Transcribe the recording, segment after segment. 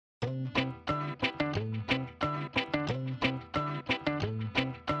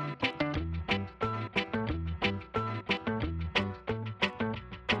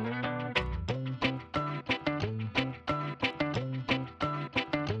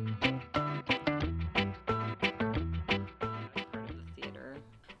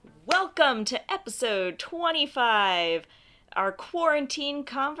Welcome to episode 25, our quarantine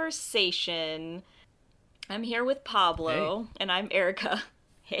conversation. I'm here with Pablo, and I'm Erica.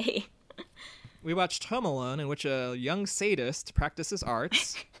 Hey. We watched Home Alone, in which a young sadist practices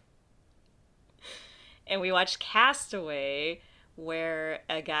arts. And we watched Castaway, where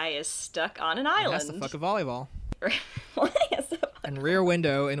a guy is stuck on an island. And has to fuck a volleyball. Yes. And Rear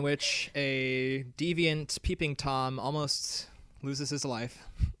Window, in which a deviant peeping Tom almost loses his life.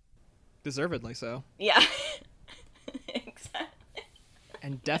 Deservedly so. Yeah. Exactly.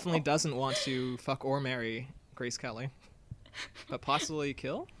 And definitely doesn't want to fuck or marry Grace Kelly. But possibly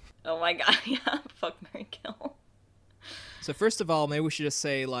kill? Oh my god, yeah. Fuck, marry, kill. So first of all, maybe we should just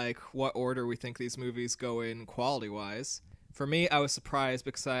say, what order we think these movies go in quality-wise. For me, I was surprised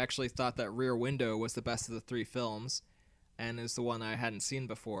because I actually thought that Rear Window was the best of the three films, and is the one I hadn't seen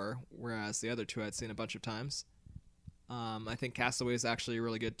before, whereas the other two I'd seen a bunch of times. I think Castaway is actually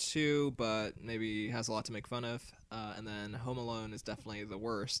really good too, but maybe has a lot to make fun of. And then Home Alone is definitely the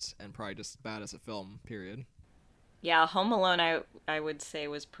worst, and probably just bad as a film, period. Yeah, Home Alone I would say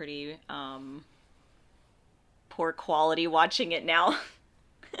was pretty poor quality watching it now.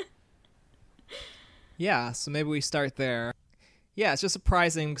 Yeah, so maybe we start there. Yeah, it's just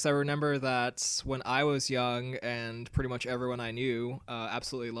surprising because I remember that when I was young and pretty much everyone I knew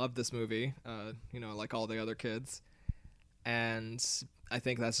absolutely loved this movie, like all the other kids. And I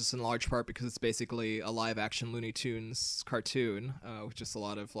think that's just in large part because it's basically a live-action Looney Tunes cartoon, with just a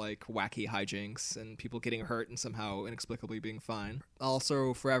lot of wacky hijinks and people getting hurt and somehow inexplicably being fine. I'll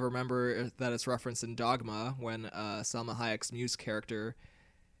also forever remember that it's referenced in Dogma when Salma Hayek's Muse character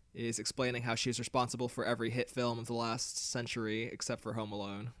is explaining how she's responsible for every hit film of the last century except for Home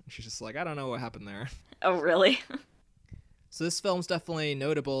Alone. She's just like, I don't know what happened there. Oh, really? So this film's definitely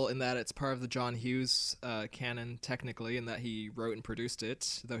notable in that it's part of the John Hughes canon, technically, in that he wrote and produced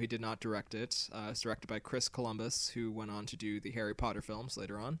it, though he did not direct it. It's directed by Chris Columbus, who went on to do the Harry Potter films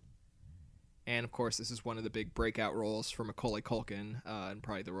later on. And, of course, this is one of the big breakout roles for Macaulay Culkin, and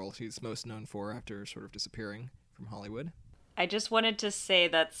probably the role he's most known for after sort of disappearing from Hollywood. I just wanted to say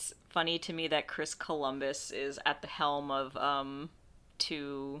that's funny to me that Chris Columbus is at the helm of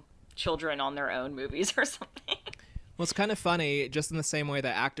two children on their own movies or something. Well, it's kind of funny, just in the same way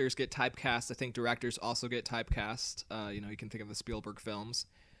that actors get typecast, I think directors also get typecast. You can think of the Spielberg films.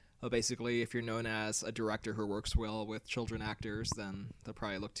 Basically, if you're known as a director who works well with children actors, then they'll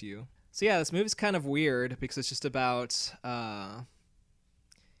probably look to you. So yeah, this movie's kind of weird because it's just about,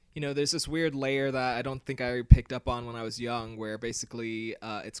 there's this weird layer that I don't think I picked up on when I was young, where basically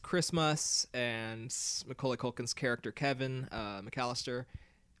it's Christmas and Macaulay Culkin's character, Kevin McAllister,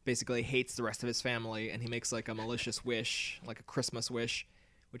 basically hates the rest of his family, and he makes a malicious wish, a Christmas wish,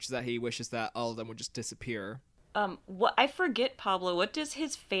 which is that he wishes that all of them would just disappear. What I forget, Pablo, what does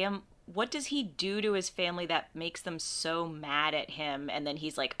he do to his family that makes them so mad at him, and then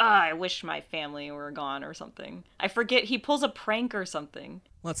he's like, I wish my family were gone or something. I forget, he pulls a prank or something.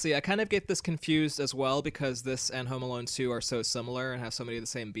 Let's see, I kind of get this confused as well because this and Home Alone 2 are so similar and have so many of the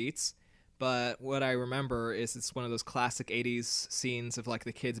same beats. But what I remember is it's one of those classic 80s scenes of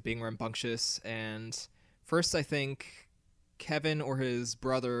the kids being rambunctious, and first I think Kevin or his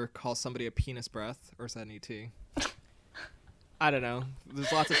brother calls somebody a penis breath, or is that an E.T.? I don't know.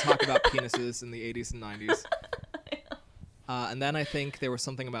 There's lots of talk about penises in the 80s and 90s. And then I think there was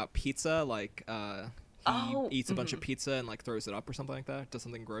something about pizza, he eats a bunch of pizza and throws it up or something like that. Does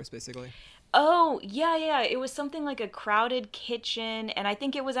something gross, basically. Oh, yeah. It was something like a crowded kitchen, and I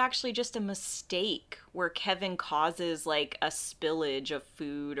think it was actually just a mistake where Kevin causes a spillage of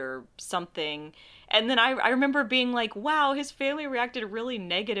food or something. And then I remember being like, wow, his family reacted really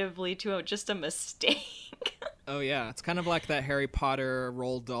negatively to just a mistake. Oh, yeah. It's kind of like that Harry Potter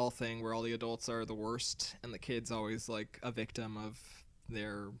Roald Dahl thing where all the adults are the worst and the kid's always a victim of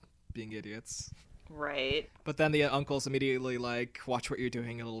their being idiots. Right. But then the uncle's immediately watch what you're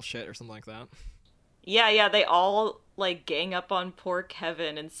doing, you little shit, or something like that. Yeah, they all gang up on poor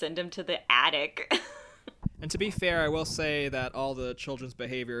Kevin and send him to the attic. And to be fair, I will say that all the children's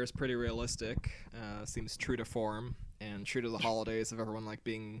behavior is pretty realistic. Seems true to form and true to the holidays of everyone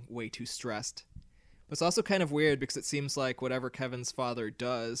being way too stressed. But it's also kind of weird because it seems like whatever Kevin's father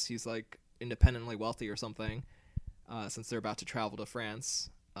does, he's independently wealthy or something, since they're about to travel to France.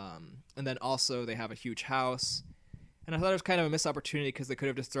 And then also they have a huge house. And I thought it was kind of a missed opportunity because they could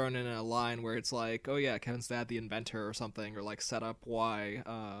have just thrown in a line where it's oh yeah, Kevin's dad the inventor or something, or set up why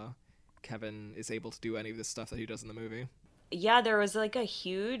Kevin is able to do any of this stuff that he does in the movie. Yeah, there was a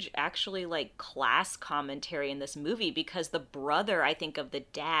huge actually class commentary in this movie because the brother, I think, of the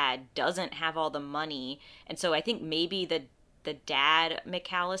dad doesn't have all the money. And so I think maybe the the dad,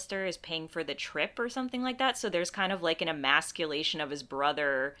 McAllister, is paying for the trip or something like that. So there's kind of like an emasculation of his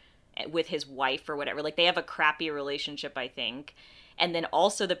brother with his wife or whatever. Like they have a crappy relationship, I think. And then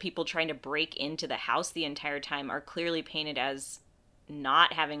also the people trying to break into the house the entire time are clearly painted as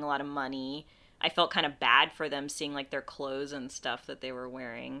not having a lot of money. I felt kind of bad for them seeing like their clothes and stuff that they were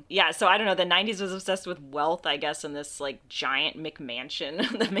wearing. Yeah, so I don't know. The 90s was obsessed with wealth, I guess, in this like giant McMansion,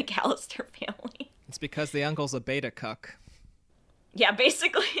 the McAllister family. It's because the uncle's a beta cuck. Yeah,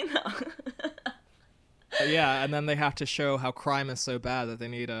 basically, no. But yeah, and then they have to show how crime is so bad that they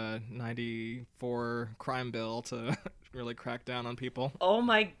need a 94 crime bill to really crack down on people. Oh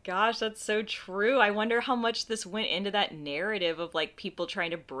my gosh, that's so true. I wonder how much this went into that narrative of like people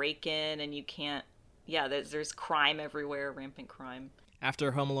trying to break in and you can't. Yeah, there's crime everywhere, rampant crime.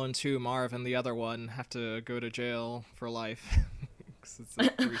 After Home Alone 2, Marv and the other one have to go to jail for life. 'Cause it's a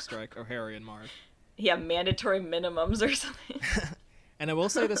 3-strike, or Harry and Marv. Yeah, mandatory minimums or something. And I will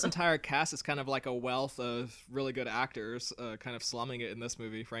say this entire cast is kind of like a wealth of really good actors, kind of slumming it in this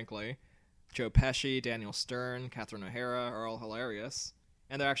movie, frankly. Joe Pesci, Daniel Stern, Catherine O'Hara are all hilarious.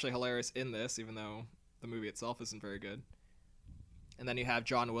 And they're actually hilarious in this, even though the movie itself isn't very good. And then you have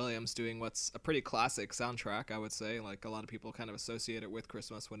John Williams doing what's a pretty classic soundtrack, I would say. Like, a lot of people kind of associate it with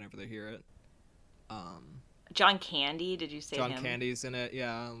Christmas whenever they hear it. John Candy, did you say John him? Candy's in it,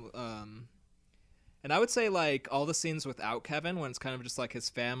 yeah. And I would say, like, all the scenes without Kevin, when it's kind of just, like, his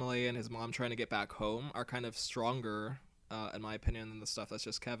family and his mom trying to get back home, are kind of stronger, in my opinion, than the stuff that's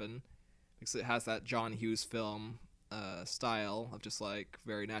just Kevin. Because it has that John Hughes film style of just, like,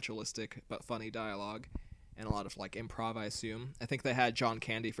 very naturalistic but funny dialogue. And a lot of, like, improv, I assume. I think they had John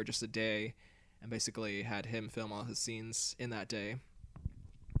Candy for just a day and basically had him film all his scenes in that day.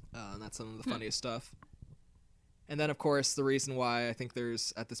 And that's some of the funniest stuff. And then, of course, the reason why I think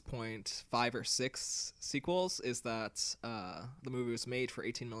there's, at this point, 5 or 6 sequels is that the movie was made for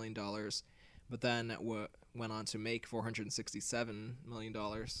 $18 million, but then went on to make $467 million,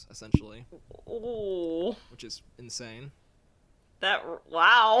 essentially. Oh. Which is insane.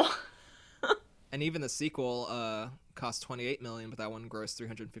 Wow. And even the sequel cost $28 million, but that one grossed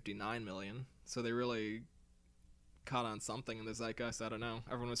 $359 million. So they really caught on something in the zeitgeist. I don't know.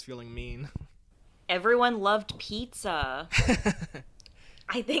 Everyone was feeling mean. Everyone loved pizza.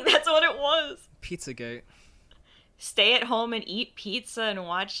 I think that's what it was. Pizzagate. Stay at home and eat pizza and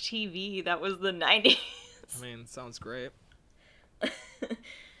watch TV. That was the 90s. I mean, sounds great.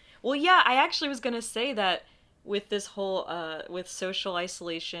 Well, yeah, I actually was going to say that with this whole, with social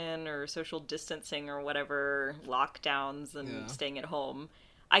isolation or social distancing or whatever, lockdowns and staying at home,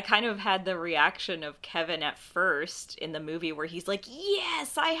 I kind of had the reaction of Kevin at first in the movie where he's like,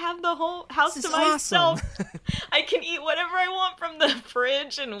 yes, I have the whole house to myself. Awesome. I can eat whatever I want from the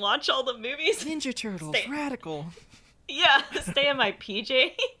fridge and watch all the movies. Ninja Turtles, radical. Yeah, stay in my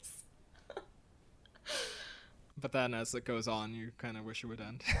PJs. But then as it goes on, you kind of wish it would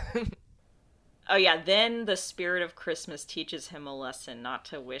end. Oh yeah, then the spirit of Christmas teaches him a lesson not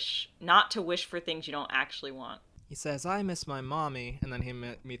to wish for things you don't actually want. He says, I miss my mommy, and then he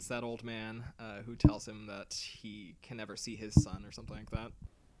meets that old man who tells him that he can never see his son or something like that.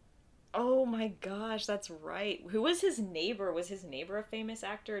 Oh my gosh, that's right. Who was his neighbor? Was his neighbor a famous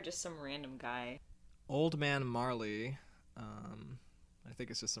actor or just some random guy? Old Man Marley. I think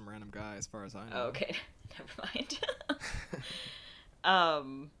it's just some random guy as far as I know. Oh, okay, never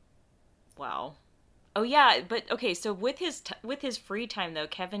mind. Wow. Oh yeah, but okay, so with his free time though,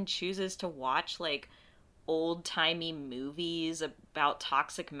 Kevin chooses to watch like old-timey movies about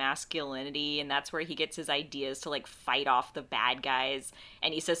toxic masculinity, and that's where he gets his ideas to like fight off the bad guys.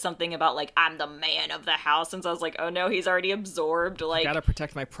 And he says something about like, I'm the man of the house, and so I was like, oh no, he's already absorbed. Like, I gotta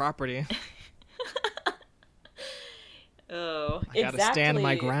protect my property. Oh, I gotta stand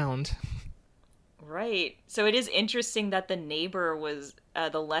my ground. Right. So it is interesting that the neighbor was,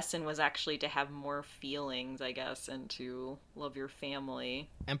 the lesson was actually to have more feelings, I guess, and to love your family.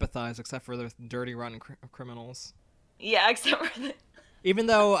 Empathize, except for the dirty, rotten criminals. Yeah, except for the... Even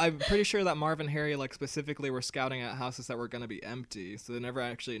though I'm pretty sure that Marv and Harry, like, specifically were scouting out houses that were going to be empty, so they never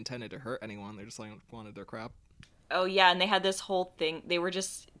actually intended to hurt anyone. They just, like, wanted their crap. Oh, yeah, and they had this whole thing. They were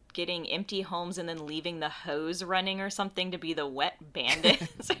just getting empty homes and then leaving the hose running or something to be the wet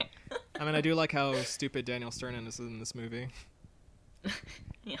bandits. I mean, I do like how stupid Daniel Stern is in this movie.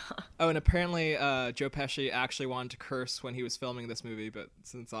 Yeah. Oh, and apparently Joe Pesci actually wanted to curse when he was filming this movie, but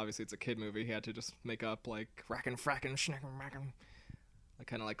since obviously it's a kid movie, he had to just make up, like, rackin', frackin', schnackin', rackin', like,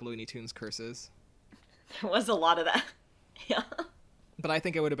 kind of like Looney Tunes curses. There was a lot of that. Yeah. But I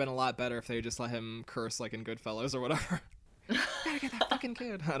think it would have been a lot better if they just let him curse, like, in Goodfellas or whatever. Gotta get that fucking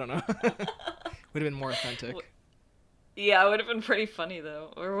kid. I don't know. Would have been more authentic. Yeah, it would have been pretty funny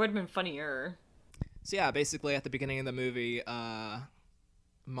though, or it would have been funnier. So yeah, basically at the beginning of the movie,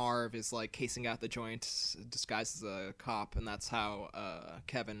 Marv is like casing out the joint disguised as a cop, and that's how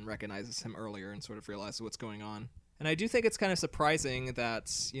Kevin recognizes him earlier and sort of realizes what's going on. And I do think it's kind of surprising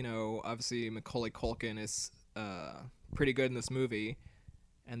that, you know, obviously Macaulay Culkin is pretty good in this movie,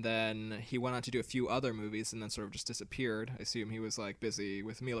 and then he went on to do a few other movies and then sort of just disappeared. I assume he was like busy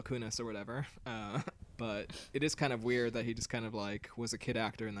with Mila Kunis or whatever. But it is kind of weird that he just kind of like was a kid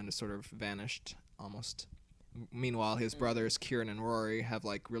actor and then just sort of vanished almost. Meanwhile, his brothers Kieran and Rory have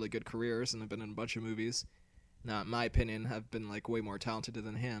like really good careers and have been in a bunch of movies. Now, in my opinion, have been like way more talented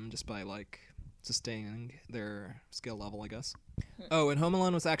than him just by like sustaining their skill level, I guess. Oh, and Home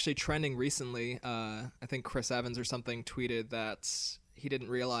Alone was actually trending recently. I think Chris Evans or something tweeted that he didn't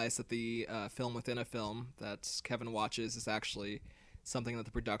realize that the film within a film that Kevin watches is actually something that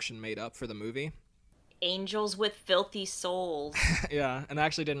the production made up for the movie. Angels with filthy souls. Yeah, and I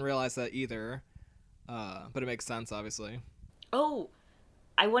actually didn't realize that either. But it makes sense, obviously. Oh,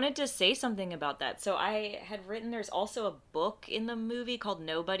 I wanted to say something about that. So I had written there's also a book in the movie called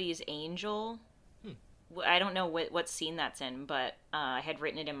Nobody's Angel. I don't know what scene that's in, but I had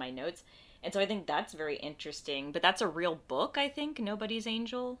written it in my notes. And so I think that's very interesting. But that's a real book, I think, Nobody's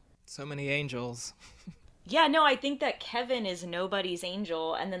Angel. So many angels. Yeah, no, I think that Kevin is Nobody's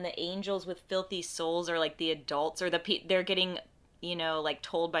Angel, and then the angels with filthy souls are like the adults, or they're getting, you know, like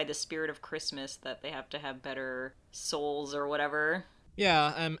told by the spirit of Christmas that they have to have better souls or whatever.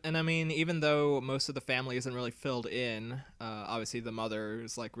 Yeah, and I mean, even though most of the family isn't really filled in, obviously the mother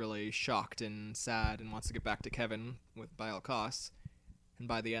is like really shocked and sad and wants to get back to Kevin by all costs. And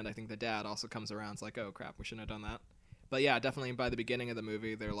by the end, I think the dad also comes around. It's like, oh crap, we shouldn't have done that. But yeah, definitely by the beginning of the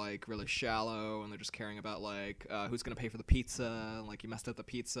movie, they're like really shallow and they're just caring about like who's gonna pay for the pizza. Like you messed up the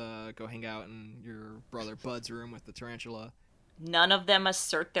pizza, go hang out in your brother Bud's room with the tarantula. None of them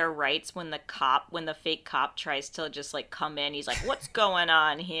assert their rights when the fake cop tries to just like come in. He's like, "What's going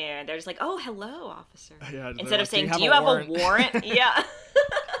on here?" They're just like, "Oh, hello, officer." Yeah, instead of like, saying, "Do you have a warrant?" Yeah.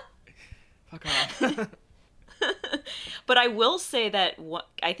 Fuck off. But I will say that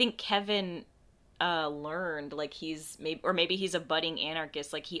I think Kevin learned, like maybe he's a budding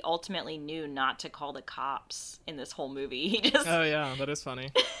anarchist. Like he ultimately knew not to call the cops in this whole movie. He just Oh yeah, that is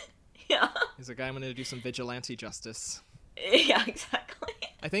funny. Yeah. He's like, I'm gonna do some vigilante justice. Yeah, exactly.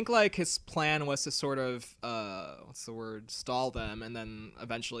 I think like his plan was to sort of stall them and then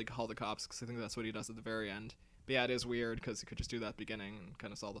eventually call the cops, because I think that's what he does at the very end. But yeah, it is weird because he could just do that at the beginning and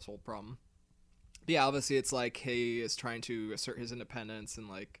kind of solve this whole problem. But yeah, obviously it's like he is trying to assert his independence and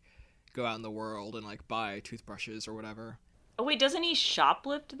like go out in the world and like buy toothbrushes or whatever. Oh wait, doesn't he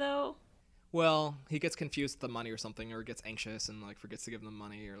shoplift though? Well, he gets confused with the money or something, or gets anxious and like forgets to give them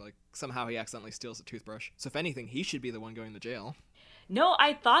money, or like somehow he accidentally steals a toothbrush. So if anything, he should be the one going to jail. No,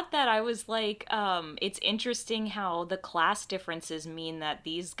 I thought that. I was like, it's interesting how the class differences mean that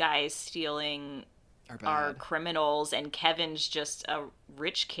these guys stealing are criminals and Kevin's just a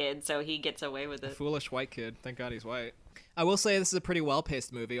rich kid, so he gets away with it. A foolish white kid. Thank God he's white. I will say this is a pretty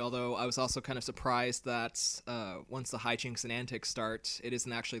well-paced movie, although I was also kind of surprised that once the hijinks and antics start, it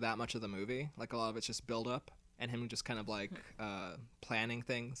isn't actually that much of the movie. Like, a lot of it's just build-up and him just kind of, like, planning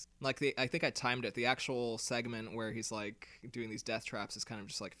things. Like, I think I timed it. The actual segment where he's, like, doing these death traps is kind of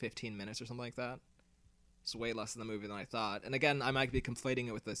just, like, 15 minutes or something like that. It's way less in the movie than I thought. And again, I might be conflating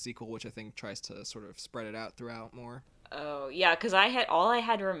it with the sequel, which I think tries to sort of spread it out throughout more. Oh, yeah, because all I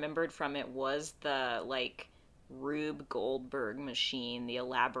had remembered from it was the, like, Rube Goldberg machine, the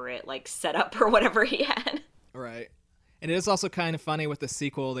elaborate like setup or whatever he had. Right. And it is also kind of funny with the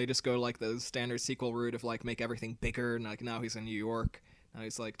sequel. They just go like the standard sequel route of like make everything bigger, and like now he's in New York. Now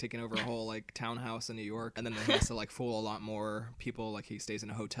he's like taking over a whole like townhouse in New York, and then he has to like fool a lot more people. Like he stays in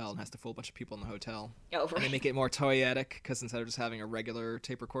a hotel and has to fool a bunch of people in the hotel. Oh, right. And they make it more toyetic because instead of just having a regular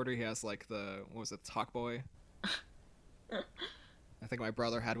tape recorder, he has like Talkboy. I think my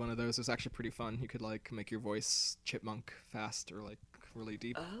brother had one of those. It was actually pretty fun. You could like make your voice chipmunk fast or like really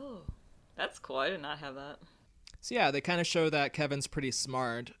deep. Oh, that's cool. I did not have that. So yeah, they kind of show that Kevin's pretty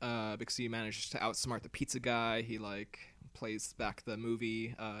smart because he manages to outsmart the pizza guy. He like plays back the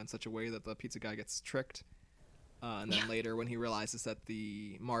movie in such a way that the pizza guy gets tricked. And then later when he realizes that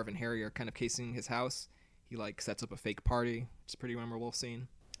the Marv and Harry are kind of casing his house, he like sets up a fake party, which is a pretty memorable scene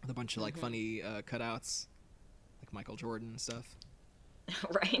with a bunch of like funny cutouts, like Michael Jordan and stuff.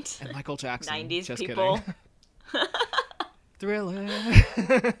 Right. And Michael Jackson. 90s Just people. Kidding. Thriller.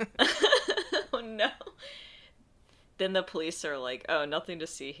 Oh no. Then the police are like, oh, nothing to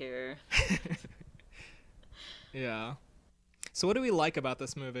see here. Yeah. So what do we like about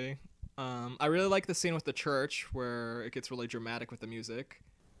this movie? I really like the scene with the church where it gets really dramatic with the music.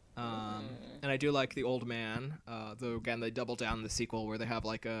 And I do like the old man, though again they double down in the sequel where they have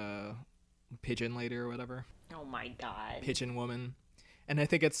like a pigeon lady or whatever. Oh my god. Pigeon woman. And I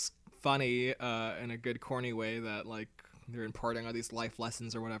think it's funny in a good corny way that like they're imparting all these life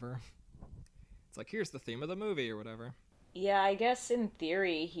lessons or whatever. It's like, here's the theme of the movie or whatever. Yeah, I guess in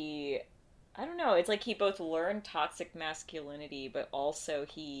theory I don't know, it's like he both learned toxic masculinity, but also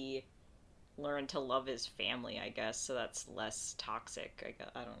he learned to love his family, I guess, so that's less toxic.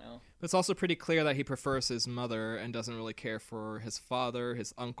 I don't know. It's also pretty clear that he prefers his mother and doesn't really care for his father,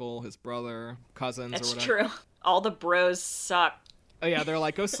 his uncle, his brother, cousins, That's or whatever. true. All the bros suck. Oh yeah, they're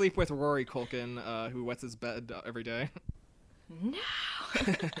like, go sleep with Rory Culkin, who wets his bed every day. No.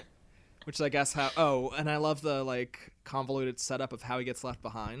 Which I guess and I love the like convoluted setup of how he gets left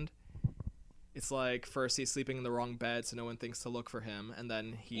behind. It's like first he's sleeping in the wrong bed so no one thinks to look for him, and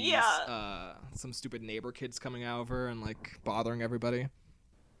then he's some stupid neighbor kid's coming over and like bothering everybody.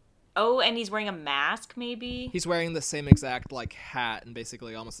 Oh, and he's wearing a mask, maybe? He's wearing the same exact like hat and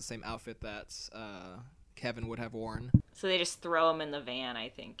basically almost the same outfit that Kevin would have worn. So they just throw him in the van, I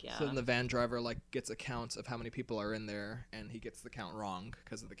think, yeah. So then the van driver like gets a count of how many people are in there, and he gets the count wrong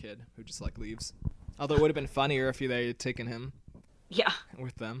because of the kid who just like leaves. Although it would have been funnier if they had taken him. Yeah.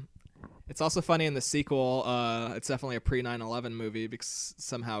 With them. It's also funny in the sequel, it's definitely a pre-9/11 movie because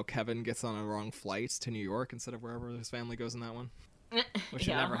somehow Kevin gets on a wrong flight to New York instead of wherever his family goes in that one. Which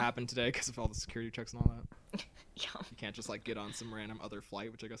would never happen today because of all the security checks and all that. Yeah. You can't just like get on some random other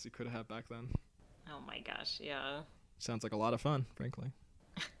flight, which I guess you could have back then. Oh my gosh, yeah. Sounds like a lot of fun, frankly.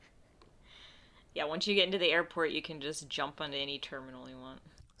 Yeah, once you get into the airport, you can just jump onto any terminal you want.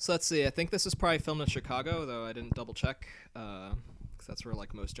 So let's see, I think this was probably filmed in Chicago, though I didn't double check. Because that's where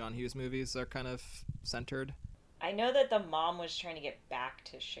like most John Hughes movies are kind of centered. I know that the mom was trying to get back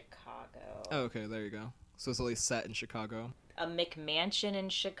to Chicago. Oh, okay, there you go. So it's at least set in Chicago. A McMansion in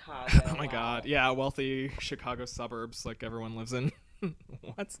Chicago. Oh my god, yeah, wealthy Chicago suburbs like everyone lives in.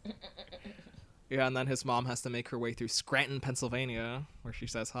 What? Yeah, and then his mom has to make her way through Scranton, Pennsylvania, where she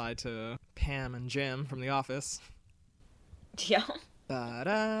says hi to Pam and Jim from The Office. Yeah.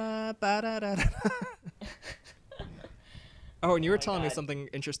 Ba-da, ba-da-da-da. Oh, and you were telling me something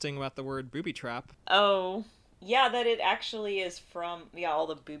interesting about the word booby trap. Oh, yeah, that it actually is from, all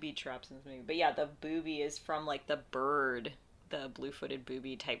the booby traps in this movie. But yeah, the booby is from, like, the bird, the blue-footed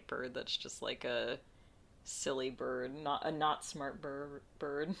booby type bird that's just like a silly bird, not a not smart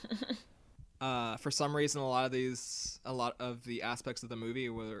bird. For some reason, a lot of the aspects of the movie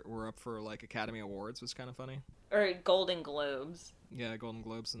were up for, like, Academy Awards, which is kind of funny. Or Golden Globes. Yeah, Golden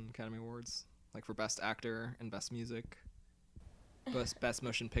Globes and Academy Awards. Like, for Best Actor and Best Music. Best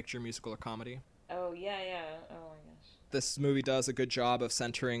Motion Picture, Musical, or Comedy. Oh, yeah. Oh, my gosh. This movie does a good job of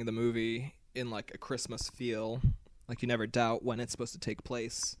centering the movie in, like, a Christmas feel. Like, you never doubt when it's supposed to take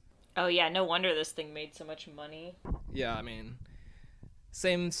place. Oh, yeah, no wonder this thing made so much money. Yeah, I mean,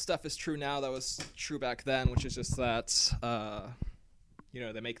 same stuff is true now that was true back then, which is just that,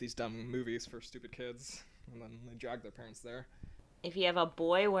 they make these dumb movies for stupid kids, and then they drag their parents there. If you have a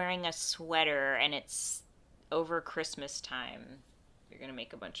boy wearing a sweater and it's over Christmas time, you're going to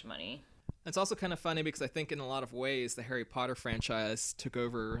make a bunch of money. It's also kind of funny because I think in a lot of ways the Harry Potter franchise took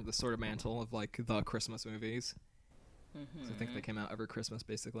over the sort of mantle of, like, the Christmas movies. Mm-hmm. So I think they came out every Christmas,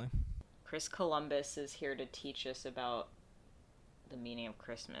 basically. Chris Columbus is here to teach us about the meaning of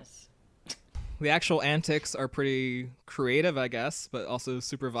Christmas. The actual antics are pretty creative, I guess, but also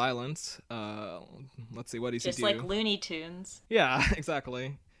super violent. Let's see, what does he do? Just like Looney Tunes. Yeah,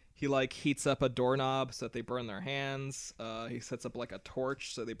 exactly. He, like, heats up a doorknob so that they burn their hands. He sets up, like, a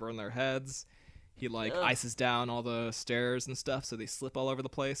torch so they burn their heads. He, like, ices down all the stairs and stuff so they slip all over the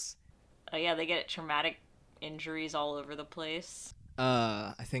place. Oh, yeah, they get traumatic injuries all over the place.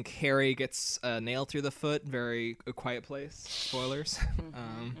 I think Harry gets a nail through the foot. Very A Quiet Place. Spoilers.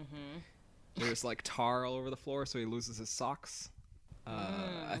 There's, like, tar all over the floor, so he loses his socks.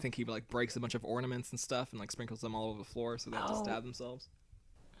 I think he, like, breaks a bunch of ornaments and stuff and, like, sprinkles them all over the floor so they have to stab themselves.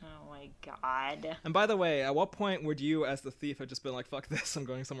 Oh my god. And by the way, at what point would you, as the thief, have just been like, fuck this, I'm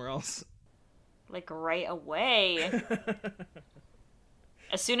going somewhere else? Like, right away.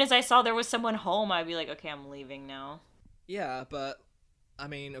 As soon as I saw there was someone home, I'd be like, okay, I'm leaving now. Yeah, but, I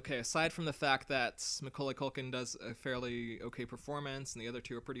mean, okay, aside from the fact that Macaulay Culkin does a fairly okay performance, and the other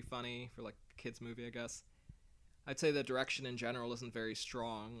two are pretty funny for, like, a kid's movie, I guess, I'd say the direction in general isn't very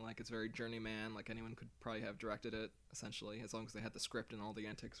strong. Like, it's very journeyman. Like, anyone could probably have directed it, essentially, as long as they had the script and all the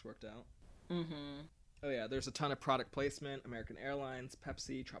antics worked out. Mm-hmm. Oh, yeah, there's a ton of product placement. American Airlines,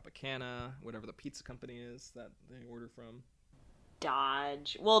 Pepsi, Tropicana, whatever the pizza company is that they order from.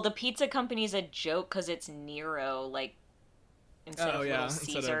 Dodge. Well, the pizza company's a joke because it's Nero, like, instead of Little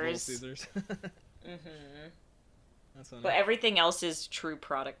Caesars. Instead of Little Caesars. Mm-hmm. That's funny. But everything else is true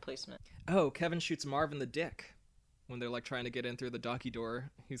product placement. Oh, Kevin shoots Marv in the dick when they're like trying to get in through the docky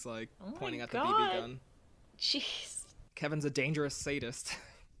door. He's like pointing at the BB gun. Jeez. Kevin's a dangerous sadist.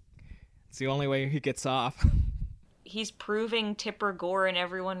 It's the only way he gets off. He's proving Tipper Gore and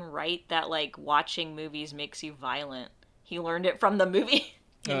everyone right that like watching movies makes you violent. He learned it from the movie.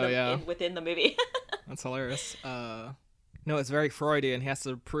 Within the movie. That's hilarious. No, it's very Freudian. He has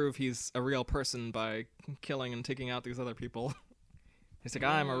to prove he's a real person by killing and taking out these other people. He's like,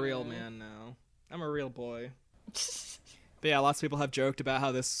 I'm a real man now. I'm a real boy. But yeah, lots of people have joked about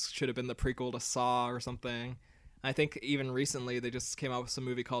how this should have been the prequel to Saw or something. I think even recently they just came out with some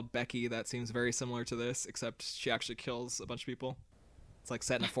movie called Becky that seems very similar to this, except she actually kills a bunch of people. It's like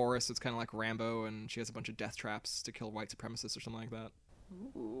set in a forest, so it's kind of like Rambo, and she has a bunch of death traps to kill white supremacists or something like that.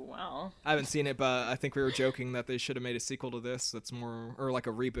 Ooh, wow. I haven't seen it, but I think we were joking that they should have made a sequel to this that's more, or like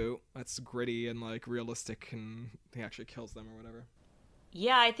a reboot that's gritty and like realistic, and he actually kills them or whatever.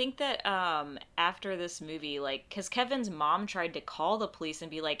 Yeah, I think that after this movie, like, because Kevin's mom tried to call the police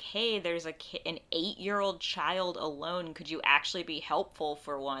and be like, hey, there's an 8-year-old child alone. Could you actually be helpful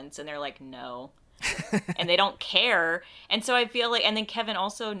for once? And they're like, no. And they don't care. And so I feel like, and then Kevin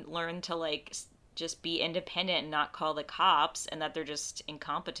also learned to, like, just be independent and not call the cops, and that they're just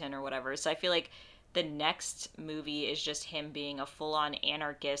incompetent or whatever. So I feel like the next movie is just him being a full-on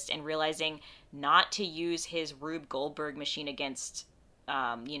anarchist and realizing not to use his Rube Goldberg machine against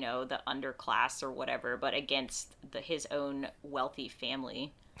the underclass or whatever, but against his own wealthy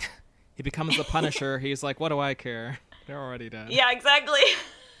family. He becomes the Punisher. He's like, what do I care? They're already dead. Yeah, exactly.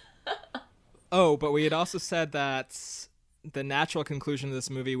 Oh, but we had also said that the natural conclusion of this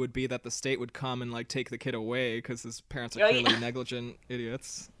movie would be that the state would come and like take the kid away because his parents are clearly negligent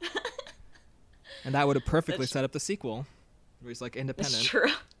idiots. And that would have perfectly set up the sequel, where he's like independent. That's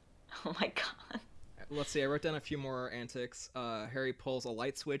true. Oh my god. Let's see, I wrote down a few more antics. Harry pulls a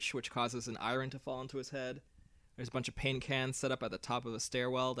light switch, which causes an iron to fall into his head. There's a bunch of paint cans set up at the top of a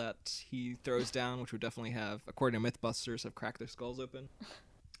stairwell that he throws down, which would definitely have, according to Mythbusters, have cracked their skulls open.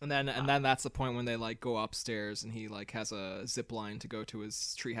 And then that's the point when they like go upstairs and he like has a zip line to go to his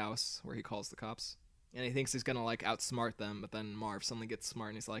treehouse where he calls the cops. And he thinks he's gonna like outsmart them, but then Marv suddenly gets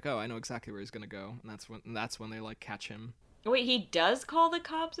smart and he's like, oh, I know exactly where he's gonna go. And that's when they like catch him. Wait, he does call the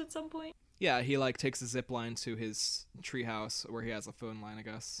cops at some point? Yeah, he like takes a zip line to his treehouse where he has a phone line, I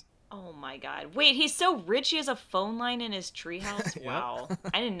guess. Oh my god. Wait, he's so rich he has a phone line in his treehouse? Wow.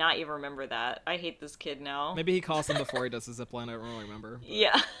 I did not even remember that. I hate this kid now. Maybe he calls them before he does the zip line, I don't really remember. But...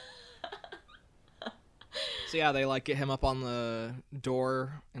 Yeah. So yeah, they like get him up on the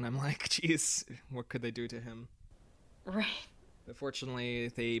door, and I'm like, geez, what could they do to him? Right. But fortunately,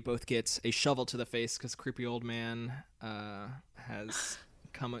 they both get a shovel to the face because creepy old man has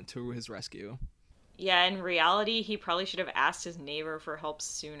come to his rescue. Yeah, in reality, he probably should have asked his neighbor for help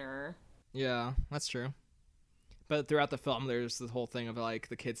sooner. Yeah, that's true. But throughout the film, there's this whole thing of like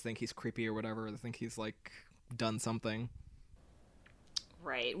the kids think he's creepy or whatever. They think he's like done something.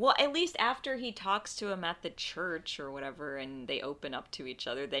 Right. Well, at least after he talks to him at the church or whatever, and they open up to each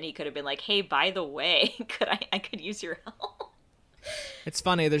other, then he could have been like, "Hey, by the way, I could use your help." It's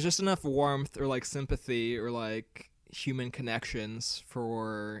funny. There's just enough warmth or like sympathy or like human connections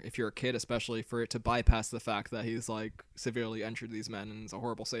for, if you're a kid especially, for it to bypass the fact that he's like severely injured these men and is a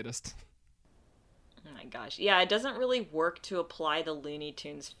horrible sadist. Oh my gosh. Yeah, it doesn't really work to apply the Looney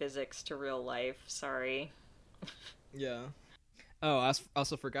Tunes physics to real life. Sorry. Yeah. Oh, I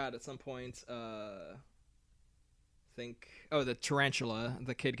also forgot at some point, the tarantula.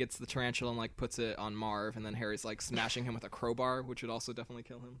 The kid gets the tarantula and, like, puts it on Marv, and then Harry's, like, smashing him with a crowbar, which would also definitely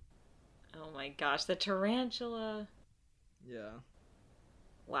kill him. Oh my gosh, the tarantula. Yeah.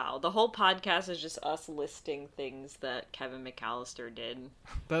 Wow, the whole podcast is just us listing things that Kevin McAllister did.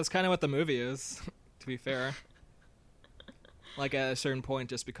 That's kind of what the movie is, to be fair. Like, at a certain point,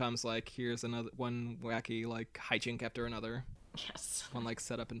 just becomes, like, here's one wacky, like, hijink after another. Yes. One, like,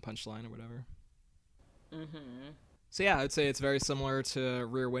 setup and punchline or whatever. Mm-hmm. So, yeah, I'd say it's very similar to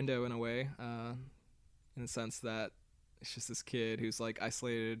Rear Window in a way, in the sense that it's just this kid who's, like,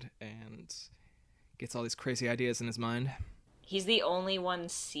 isolated and gets all these crazy ideas in his mind. He's the only one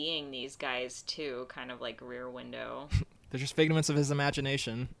seeing these guys, too, kind of like Rear Window. They're just figments of his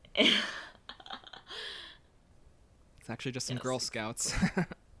imagination. It's actually just some Girl Scouts. They're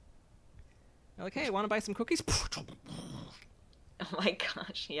like, hey, want to buy some cookies? Oh my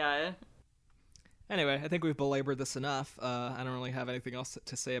gosh, yeah. Anyway, I think we've belabored this enough. I don't really have anything else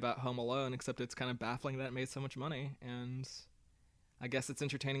to say about Home Alone, except it's kind of baffling that it made so much money. And I guess it's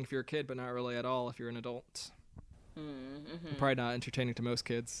entertaining if you're a kid, but not really at all if you're an adult. Mm-hmm. Probably not entertaining to most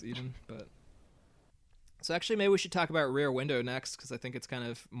kids, even, but... So actually, maybe we should talk about Rear Window next, because I think it's kind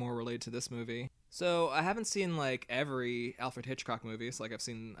of more related to this movie. So I haven't seen, like, every Alfred Hitchcock movie, so, like, I've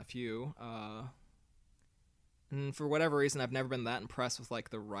seen a few. And for whatever reason, I've never been that impressed with,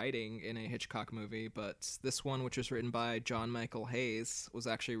 like, the writing in a Hitchcock movie, but this one, which was written by John Michael Hayes, was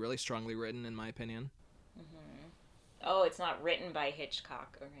actually really strongly written, in my opinion. Mm-hmm. Oh, it's not written by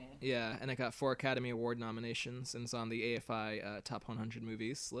Hitchcock. Okay. Yeah, and it got 4 Academy Award nominations, and it's on the AFI Top 100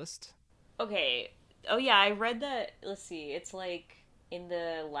 Movies list. Okay. Oh, yeah, I read that. Let's see. It's like in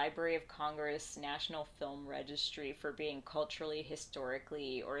the Library of Congress National Film Registry for being culturally,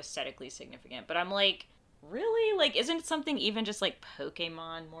 historically, or aesthetically significant. But I'm like, really? Like, isn't something even just like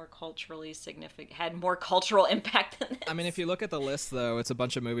Pokemon more culturally significant, had more cultural impact than this? I mean, if you look at the list, though, it's a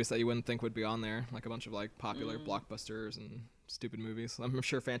bunch of movies that you wouldn't think would be on there. Like a bunch of, like, popular blockbusters and stupid movies. I'm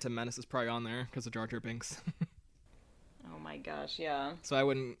sure Phantom Menace is probably on there because of Jar Jar Binks. Oh my gosh, yeah. So I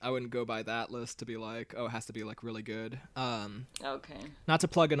wouldn't go by that list to be like, oh, it has to be, like, really good. Okay. Not to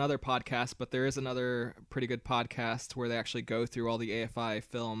plug another podcast, but there is another pretty good podcast where they actually go through all the AFI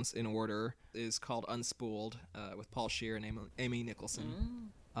films in order. It is called Unspooled, with Paul Scheer and Amy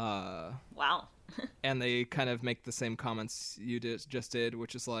Nicholson. Wow. And they kind of make the same comments you just did,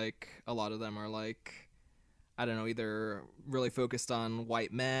 which is like a lot of them are like, I don't know, either really focused on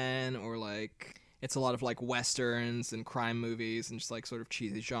white men or like it's a lot of like westerns and crime movies and just like sort of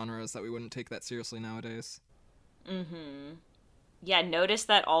cheesy genres that we wouldn't take that seriously nowadays. Mm-hmm. Yeah, notice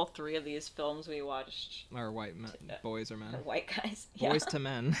that all 3 of these films we watched Are white men, boys or men. are white guys. Yeah. Boys to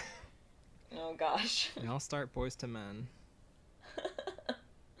men. Oh gosh. They all start Boys to Men.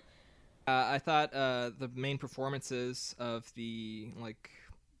 I thought the main performances of the, like,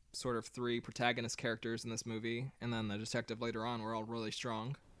 sort of 3 protagonist characters in this movie, and then the detective later on, were all really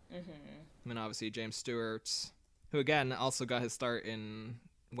strong. Mm-hmm. I mean, obviously, James Stewart, who, again, also got his start in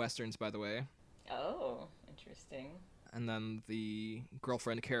westerns, by the way. Oh, interesting. And then the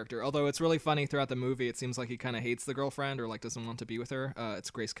girlfriend character. Although it's really funny throughout the movie, it seems like he kind of hates the girlfriend or, like, doesn't want to be with her. It's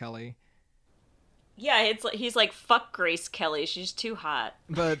Grace Kelly. Yeah, it's like he's like, fuck Grace Kelly, she's too hot.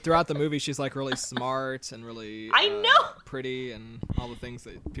 But throughout the movie, she's like really smart and really I know! pretty and all the things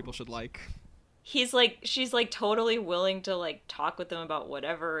that people should like. She's like totally willing to like talk with him about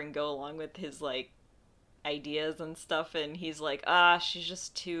whatever and go along with his like ideas and stuff, and he's like, she's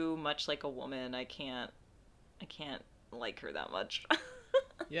just too much like a woman. I can't like her that much.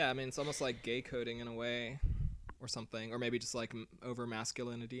 Yeah, I mean, it's almost like gay coding in a way or something, or maybe just like over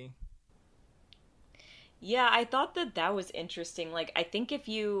masculinity. Yeah, I thought that was interesting. Like, I think if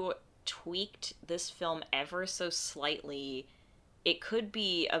you tweaked this film ever so slightly, it could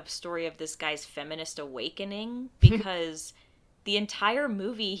be a story of this guy's feminist awakening, because the entire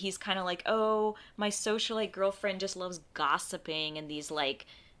movie he's kind of like, oh, my socialite girlfriend just loves gossiping and these, like,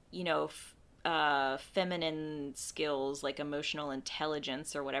 you know, feminine skills like emotional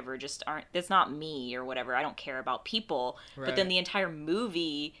intelligence or whatever just aren't, that's not me or whatever. I don't care about people. Right. But then the entire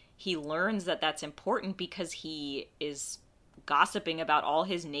movie he learns that that's important because he is gossiping about all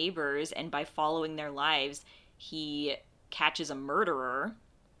his neighbors, and by following their lives he catches a murderer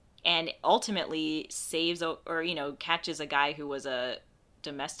and ultimately saves or you know catches a guy who was a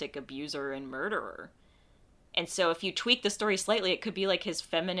domestic abuser and murderer. And so if you tweak the story slightly, it could be like his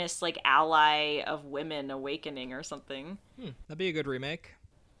feminist like ally of women awakening or something. That'd be a good remake.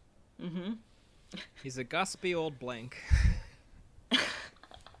 Mm-hmm. He's a gossipy old blank.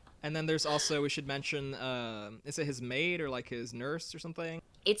 And then there's also, we should mention, is it his maid or like his nurse or something?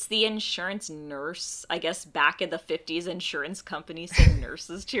 It's the insurance nurse. I guess back in the 50s, insurance companies sent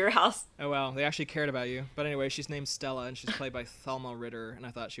nurses to your house. Oh, well, they actually cared about you. But anyway, she's named Stella, and she's played by Thelma Ritter, and I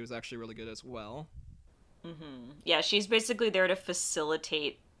thought she was actually really good as well. Mm-hmm. Yeah, she's basically there to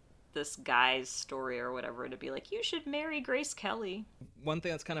facilitate this guy's story or whatever, to be like, you should marry Grace Kelly. One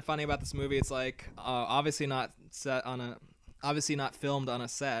thing that's kind of funny about this movie, it's like, obviously not filmed on a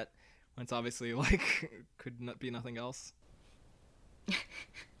set, when it's obviously like could not be nothing else.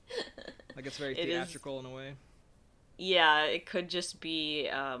 Like it's very theatrical in a way. Yeah, it could just be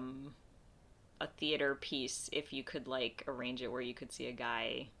a theater piece if you could like arrange it where you could see a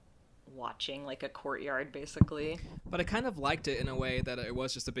guy watching like a courtyard basically. But I kind of liked it in a way that it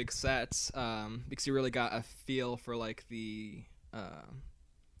was just a big set, because you really got a feel for like the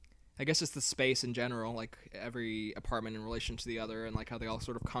I guess just the space in general, like every apartment in relation to the other, and like how they all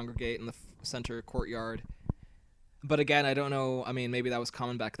sort of congregate in the center courtyard. But again, I don't know, I mean, maybe that was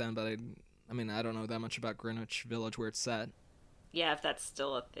common back then, but I don't know that much about Greenwich Village where it's set. Yeah, if that's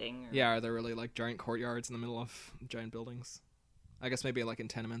still a thing. Yeah, are there really like giant courtyards in the middle of giant buildings? I guess maybe like in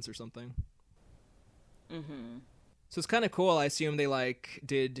tenements or something. Mm-hmm. So it's kind of cool. I assume they like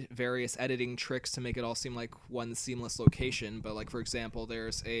did various editing tricks to make it all seem like one seamless location. But like, for example,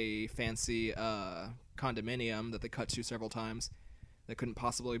 there's a fancy condominium that they cut to several times that couldn't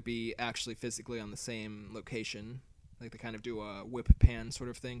possibly be actually physically on the same location. Like they kind of do a whip pan sort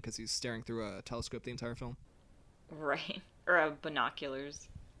of thing because he's staring through a telescope the entire film. Right. Or binoculars.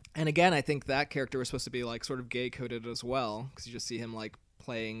 And again, I think that character was supposed to be like sort of gay coded as well because you just see him like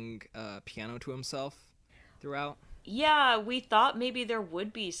playing piano to himself throughout. Yeah, we thought maybe there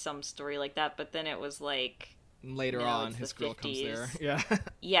would be some story like that, but then it was like Later on, his girl 50s. comes there. Yeah.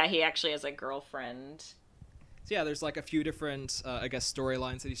 Yeah, he actually has a girlfriend. So yeah, there's like a few different, I guess,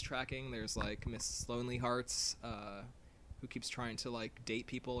 storylines that he's tracking. There's like Miss Lonely Hearts, who keeps trying to like date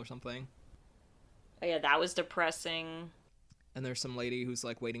people or something. Oh yeah, that was depressing. And there's some lady who's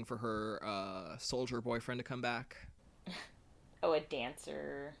like waiting for her soldier boyfriend to come back. Oh, a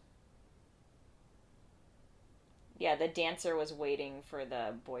dancer. Yeah, the dancer was waiting for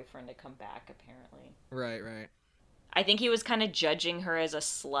the boyfriend to come back, apparently. Right. I think he was kind of judging her as a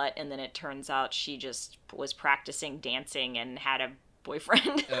slut, and then it turns out she just was practicing dancing and had a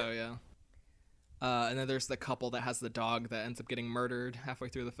boyfriend. Oh, yeah. And then there's the couple that has the dog that ends up getting murdered halfway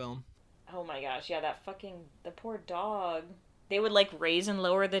through the film. Oh my gosh, yeah, the poor dog. They would, like, raise and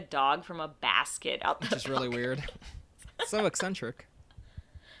lower the dog from a basket out the Which is really weird. So eccentric.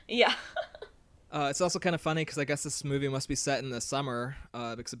 Yeah. It's also kind of funny because I guess this movie must be set in the summer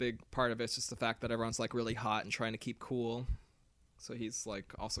because a big part of it's just the fact that everyone's like really hot and trying to keep cool. So he's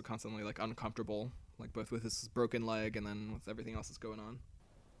like also constantly like uncomfortable, like both with his broken leg and then with everything else that's going on.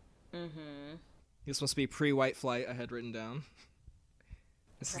 Mm-hmm. This must be pre-White Flight I had written down.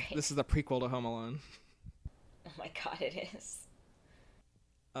 This is the prequel to Home Alone. Oh my god, it is.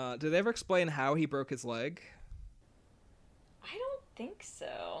 Did they ever explain how he broke his leg? I don't think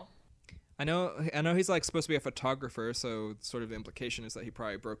so. I know he's like supposed to be a photographer, so sort of the implication is that he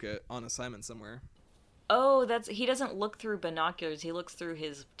probably broke it on assignment somewhere. Oh, he doesn't look through binoculars. He looks through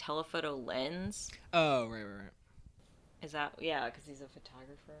his telephoto lens. Oh, right. Is that, yeah, because he's a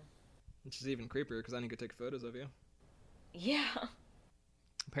photographer. Which is even creepier because then he could take photos of you. Yeah.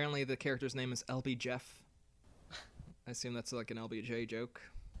 Apparently the character's name is LB Jeff. I assume that's like an LBJ joke.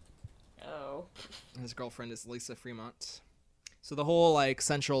 Oh. His girlfriend is Lisa Fremont. So the whole like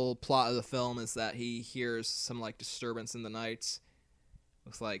central plot of the film is that he hears some like disturbance in the night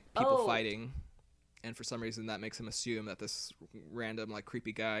with like people fighting, and for some reason that makes him assume that this random like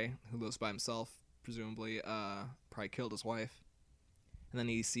creepy guy who lives by himself presumably probably killed his wife. And then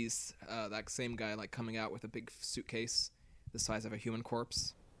he sees that same guy like coming out with a big suitcase the size of a human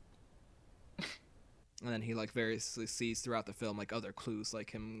corpse. And then he like variously sees throughout the film like other clues,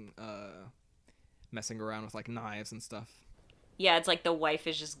 like him messing around with like knives and stuff. Yeah, it's like the wife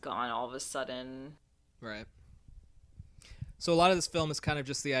is just gone all of a sudden. Right. So a lot of this film is kind of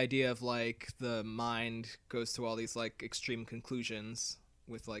just the idea of like the mind goes to all these like extreme conclusions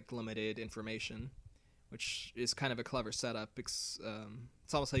with like limited information, which is kind of a clever setup. It's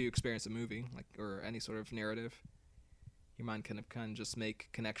almost how you experience a movie, like, or any sort of narrative. Your mind kind of just make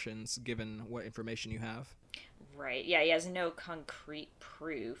connections given what information you have. Right. Yeah, he has no concrete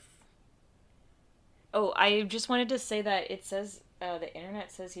proof. Oh, I just wanted to say that it says, the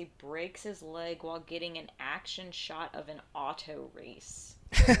internet says he breaks his leg while getting an action shot of an auto race.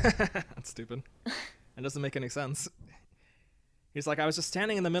 That's stupid. It doesn't make any sense. He's like, I was just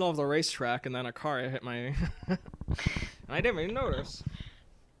standing in the middle of the racetrack and then a car hit my... and I didn't even notice.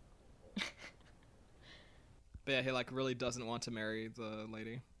 But yeah, he like really doesn't want to marry the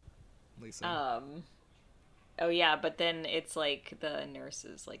lady, Lisa. Oh yeah, but then it's like the nurse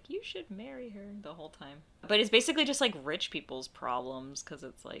is like, you should marry her the whole time. But it's basically just like rich people's problems because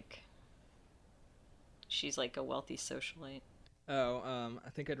it's like she's like a wealthy socialite. Oh, I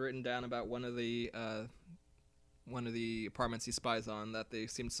think I'd written down about one of the apartments he spies on that they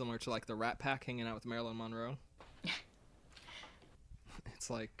seemed similar to like the Rat Pack hanging out with Marilyn Monroe. It's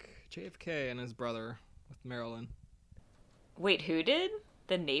like JFK and his brother with Marilyn. Wait, who did?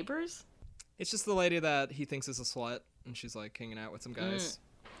 The neighbors? It's just the lady that he thinks is a slut, and she's like hanging out with some guys.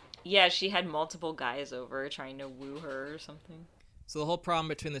 Yeah, she had multiple guys over trying to woo her or something. So the whole problem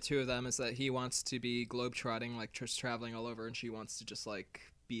between the two of them is that he wants to be globetrotting, like just traveling all over, and she wants to just like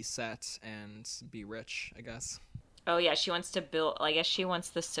be set and be rich, I guess. Oh yeah, she wants to build, I guess she wants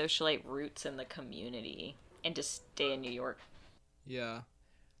the socialite roots in the community and to stay in New York. Yeah.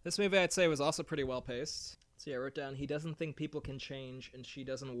 This movie I'd say was also pretty well paced. So yeah, I wrote down, he doesn't think people can change and she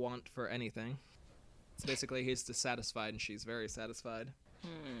doesn't want for anything. So basically he's dissatisfied and she's very satisfied.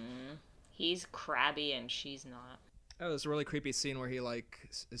 He's crabby and she's not. Oh, there's a really creepy scene where he like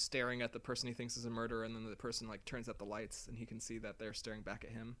is staring at the person he thinks is a murderer, and then the person like turns out the lights, and he can see that they're staring back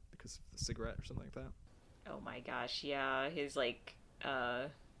at him because of the cigarette or something like that. Oh my gosh, yeah, his like the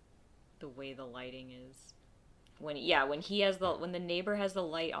way the lighting is. When the neighbor has the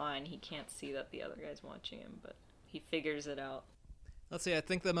light on, he can't see that the other guy's watching him, but he figures it out. Let's see, I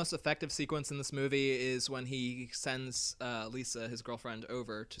think the most effective sequence in this movie is when he sends Lisa, his girlfriend,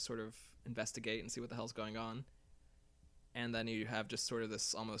 over to sort of investigate and see what the hell's going on. And then you have just sort of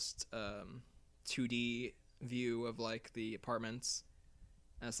this almost 2D view of like the apartments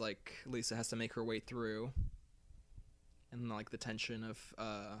as like Lisa has to make her way through. And like the tension of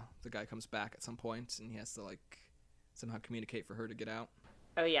the guy comes back at some point and he has to like somehow communicate for her to get out.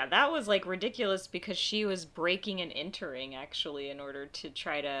 Oh yeah, that was like ridiculous because she was breaking and entering actually in order to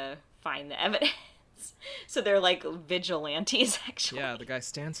try to find the evidence. So they're like vigilantes actually. Yeah, the guy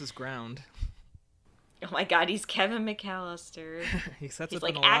stands his ground. Oh my god, he's Kevin McAllister. He's like, an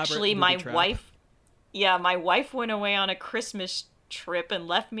elaborate actually, my trap. my wife went away on a Christmas trip and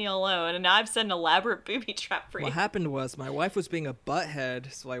left me alone, and now I've set an elaborate booby trap for you. What happened was my wife was being a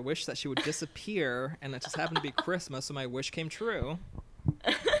butthead, so I wished that she would disappear, and it just happened to be Christmas, so my wish came true.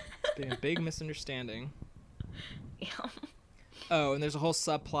 It's been a big misunderstanding. Yeah. Oh, and there's a whole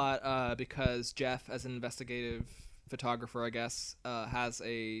subplot because Jeff, as an investigative photographer, I guess, has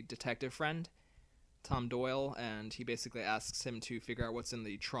a detective friend, Tom Doyle, and he basically asks him to figure out what's in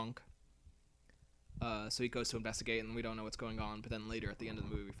the trunk. So he goes to investigate, and we don't know what's going on. But then later, at the end of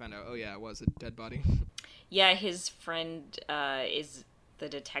the movie, we find out, oh yeah, it was a dead body. Yeah, his friend is the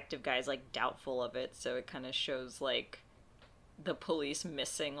detective guy is like doubtful of it, so it kind of shows like the police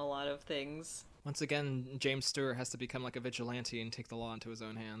missing a lot of things. Once again, James Stewart has to become like a vigilante and take the law into his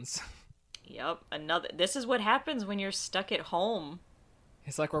own hands. Yep, this is what happens when you're stuck at home.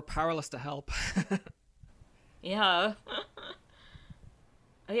 It's like we're powerless to help. Yeah.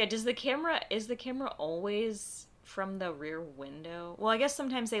 Oh yeah, is the camera always from the rear window? Well, I guess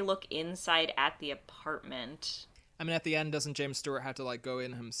sometimes they look inside at the apartment. I mean, at the end, doesn't James Stewart have to like go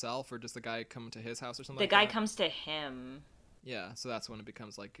in himself, or does the guy come to his house or something The like guy that? comes to him. Yeah, so that's when it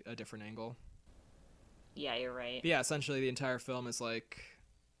becomes like a different angle. Yeah, you're right. But yeah, essentially the entire film is like,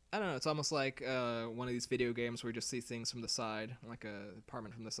 I don't know, it's almost like one of these video games where you just see things from the side, like a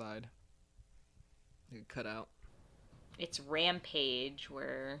apartment from the side. You can cut out. It's Rampage,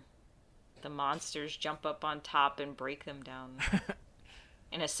 where the monsters jump up on top and break them down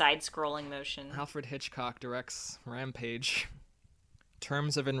in a side-scrolling motion. Alfred Hitchcock directs Rampage.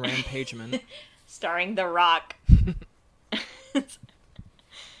 Terms of Enrampagement. Starring The Rock.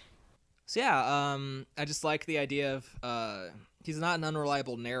 So yeah, I just like the idea of he's not an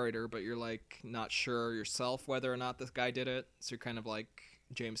unreliable narrator, but you're like not sure yourself whether or not this guy did it. So you're kind of like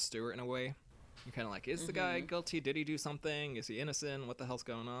James Stewart in a way. You're kind of like, is the guy guilty? Did he do something? Is he innocent? What the hell's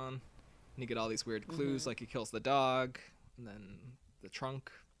going on? And you get all these weird clues, like he kills the dog, and then the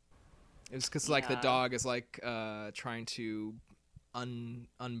trunk. It was because like the dog is like trying to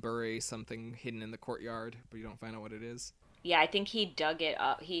unbury something hidden in the courtyard, but you don't find out what it is. Yeah, I think he dug it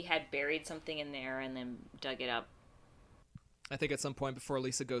up. He had buried something in there and then dug it up. I think at some point before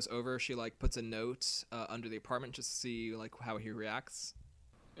Lisa goes over, she like puts a note under the apartment just to see like how he reacts.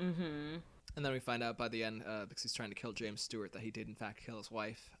 Mm-hmm. And then we find out by the end, because he's trying to kill James Stewart, that he did in fact kill his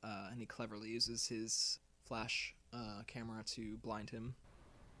wife, and he cleverly uses his flash camera to blind him.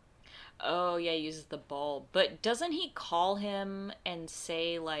 Oh, yeah, he uses the bulb. But doesn't he call him and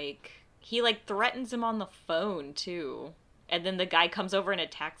say, like... He, like, threatens him on the phone, too. And then the guy comes over and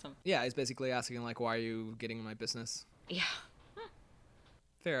attacks him. Yeah, he's basically asking, like, why are you getting in my business? Yeah.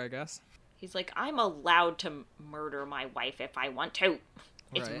 Fair, I guess. He's like, I'm allowed to murder my wife if I want to.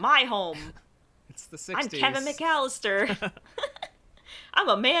 It's Right. my home. It's the 60s. I'm Kevin McAllister. I'm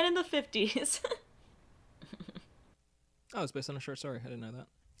a man in the 50s. Oh, it's based on a short story. I didn't know that.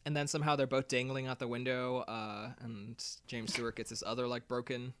 And then somehow they're both dangling out the window, and James Stewart gets his other leg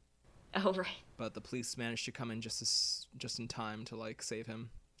broken. Oh, right. But the police managed to come in just in time to like save him,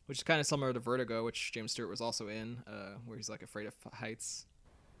 which is kind of similar to Vertigo, which James Stewart was also in, where he's like afraid of heights.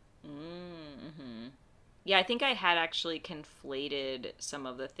 Mm-hmm. Yeah, I think I had actually conflated some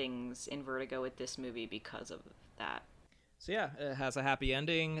of the things in Vertigo with this movie because of that. So yeah, it has a happy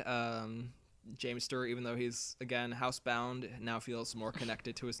ending. James Stewart, even though he's again housebound, now feels more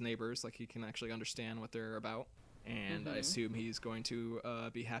connected to his neighbors, like he can actually understand what they're about. And I assume he's going to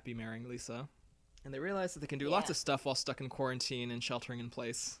be happy marrying Lisa. And they realize that they can do lots of stuff while stuck in quarantine and sheltering in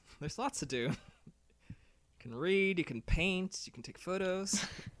place. There's lots to do. You can read, you can paint, you can take photos.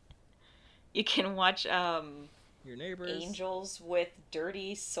 You can watch Your neighbors. Angels with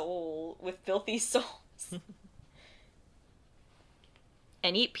filthy souls.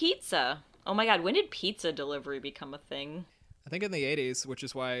 And eat pizza. Oh my god, when did pizza delivery become a thing? I think in the 80s, which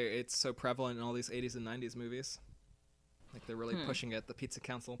is why it's so prevalent in all these 80s and 90s movies. Like, they're really pushing it, the Pizza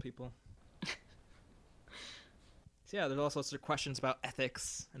Council people. So yeah, there's all sorts of questions about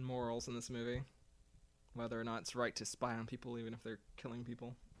ethics and morals in this movie. Whether or not it's right to spy on people even if they're killing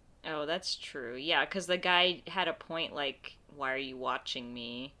people. Oh, that's true. Yeah, because the guy had a point like, why are you watching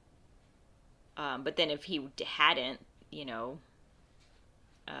me? But then if he hadn't, the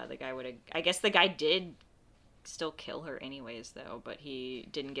guy would have... I guess the guy did still kill her anyways, though, but he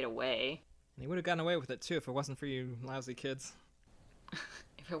didn't get away. And he would have gotten away with it, too, if it wasn't for you lousy kids.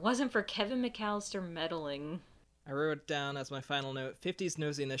 If it wasn't for Kevin McAllister meddling. I wrote it down as my final note. 50s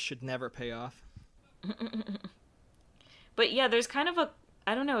nosiness should never pay off. But yeah, there's kind of a...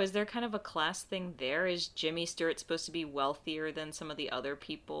 I don't know, is there kind of a class thing there? Is Jimmy Stewart supposed to be wealthier than some of the other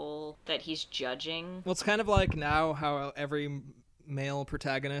people that he's judging? Well, it's kind of like now how every male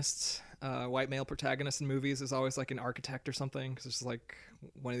protagonist, white male protagonist in movies is always like an architect or something, because it's just like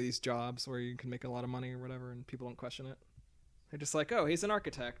one of these jobs where you can make a lot of money or whatever, and people don't question it. They're just like, oh, he's an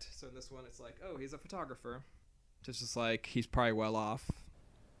architect. So in this one, it's like, oh, he's a photographer. It's just like, he's probably well off.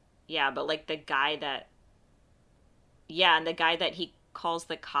 Yeah, but like the guy that... Yeah, and the guy that he calls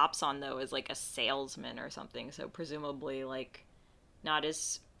the cops on, though, is like a salesman or something, so presumably like not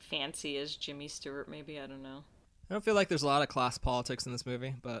as fancy as Jimmy Stewart, maybe. I don't know. I don't feel like there's a lot of class politics in this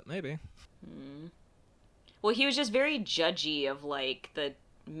movie, but maybe. Well, he was just very judgy of like the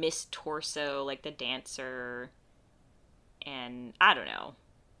Miss Torso, like the dancer, and I don't know,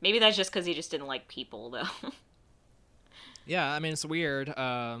 maybe that's just because he just didn't like people, though. Yeah, I mean, it's weird.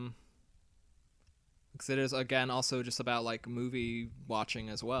 Because it is, again, also just about, like, movie watching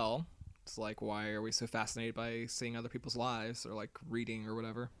as well. It's like, why are we so fascinated by seeing other people's lives or, like, reading or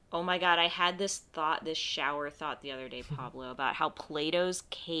whatever? Oh my god, I had this shower thought the other day, Pablo, about how Plato's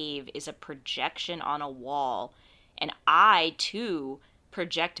Cave is a projection on a wall. And I, too,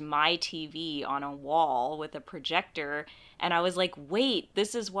 project my TV on a wall with a projector. And I was like, wait,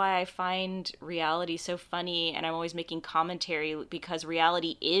 this is why I find reality so funny, and I'm always making commentary, because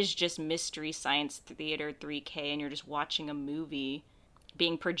reality is just Mystery Science Theater 3K, and you're just watching a movie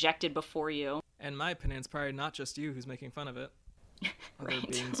being projected before you. In my opinion, it's probably not just you who's making fun of it. Other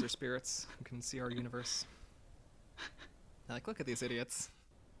Right. beings or spirits who can see our universe. They're like, look at these idiots.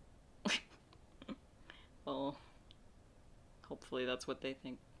 Well, hopefully that's what they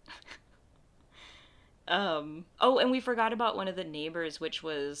think. Oh, and we forgot about one of the neighbors, which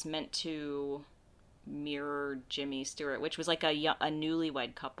was meant to mirror Jimmy Stewart, which was like a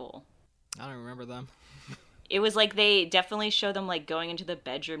newlywed couple. I don't remember them. It was like they definitely show them like going into the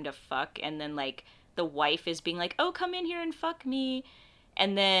bedroom to fuck, and then like the wife is being like, oh, come in here and fuck me.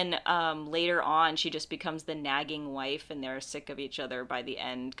 And then later on, she just becomes the nagging wife, and they're sick of each other by the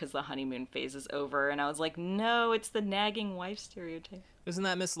end because the honeymoon phase is over. And I was like, no, it's the nagging wife stereotype. Isn't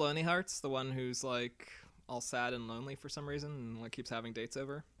that Miss Lonely Hearts, the one who's like all sad and lonely for some reason and like keeps having dates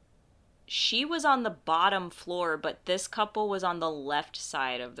over? She was on the bottom floor, but this couple was on the left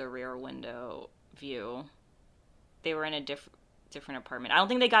side of the rear window view. They were in a different apartment. I don't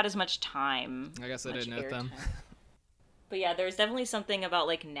think they got as much time. I guess I didn't note them. But yeah, there's definitely something about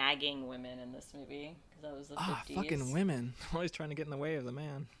like nagging women in this movie, because that was the 50s. Ah, fucking women. Always trying to get in the way of the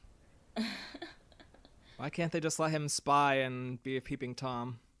man. Why can't they just let him spy and be a peeping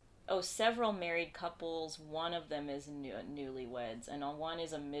Tom? Oh, several married couples. One of them is newlyweds, and one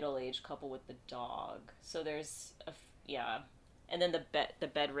is a middle-aged couple with the dog. So there's yeah, and then the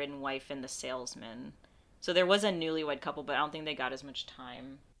bedridden wife and the salesman. So there was a newlywed couple, but I don't think they got as much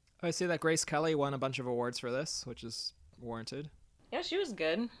time. Oh, I see that Grace Kelly won a bunch of awards for this, which is warranted. Yeah, she was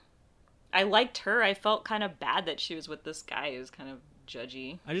good. I liked her. I felt kind of bad that she was with this guy who's kind of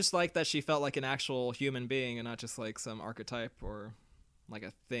judgy. I just like that she felt like an actual human being and not just like some archetype or like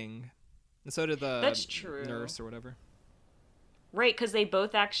a thing. And so did the That's true. nurse or whatever. Right, because they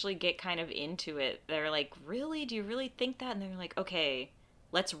both actually get kind of into it. They're like, really? Do you really think that? And they're like, okay,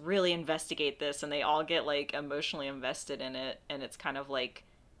 let's really investigate this. And they all get like emotionally invested in it. And it's kind of like,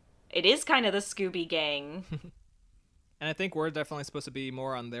 it is kind of the Scooby Gang. And I think we're definitely supposed to be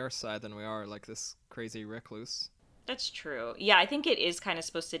more on their side than we are like this crazy recluse. That's true. Yeah, I think it is kind of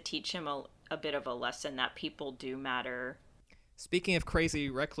supposed to teach him a bit of a lesson that people do matter. Speaking of crazy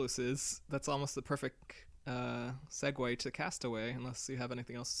recluses, that's almost the perfect segue to Castaway, unless you have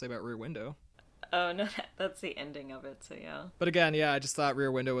anything else to say about Rear Window. Oh, no, that's the ending of it, so yeah. But again, yeah, I just thought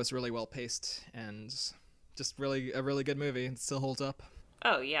Rear Window was really well paced and just really a really good movie. It still holds up.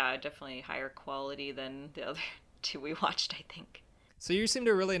 Oh, yeah, definitely higher quality than the other two we watched, I think. So you seem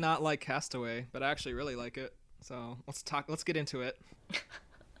to really not like Castaway, but I actually really like it. So let's get into it.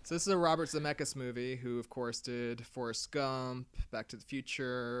 So this is a Robert Zemeckis movie, who of course did Forrest Gump, Back to the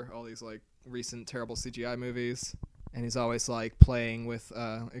Future, all these like recent terrible CGI movies, and he's always like playing with,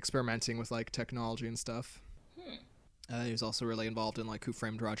 experimenting with like technology and stuff. He was also really involved in like Who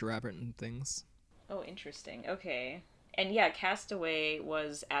Framed Roger Rabbit and things. Oh, interesting. Okay. And yeah, Castaway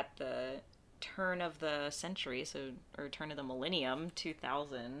was at the turn of the century, or turn of the millennium,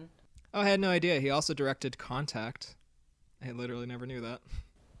 2000. Oh, I had no idea. He also directed Contact. I literally never knew that.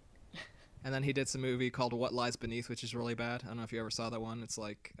 And then he did some movie called What Lies Beneath, which is really bad. I don't know if you ever saw that one. It's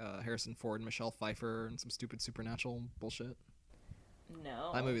like Harrison Ford and Michelle Pfeiffer and some stupid supernatural bullshit.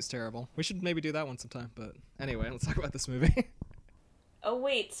 No. That movie's terrible. We should maybe do that one sometime. But anyway, let's talk about this movie. Oh,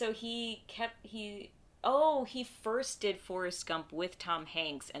 wait. So he first did Forrest Gump with Tom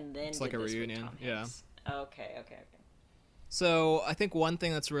Hanks and then It's like a reunion. Yeah. Okay. So I think one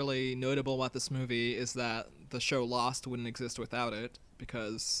thing that's really notable about this movie is that the show Lost wouldn't exist without it,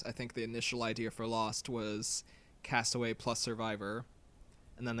 because I think the initial idea for Lost was Castaway plus Survivor,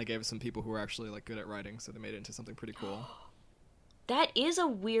 and then they gave it some people who were actually like good at writing, so they made it into something pretty cool. That is a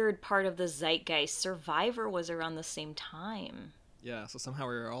weird part of the zeitgeist. Survivor was around the same time. Yeah, so somehow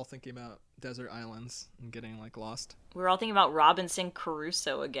we were all thinking about desert islands and getting like lost. We were all thinking about Robinson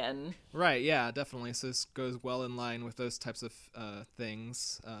Crusoe again. Right, yeah, definitely. So this goes well in line with those types of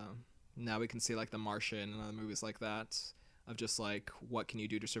things. Now we can see like The Martian and other movies like that, of just like what can you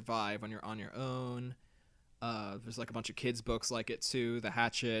do to survive on your own. There's like a bunch of kids books like it too. The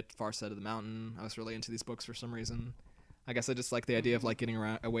Hatchet, Far Side of the Mountain. I was really into these books for some reason. I guess I just like the idea of like getting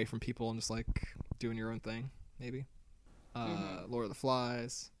away from people and just like doing your own thing, maybe. Lord of the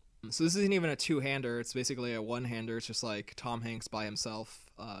Flies. So this isn't even a two-hander. It's basically a one-hander. It's just like Tom Hanks by himself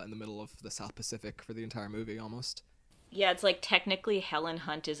in the middle of the South Pacific for the entire movie almost. Yeah, it's like technically Helen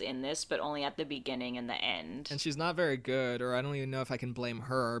Hunt is in this, but only at the beginning and the end. And she's not very good, or I don't even know if I can blame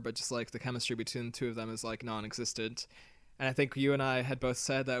her, but just like the chemistry between the two of them is like non-existent. And I think you and I had both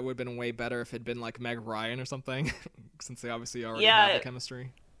said that it would have been way better if it had been like Meg Ryan or something, since they obviously already have the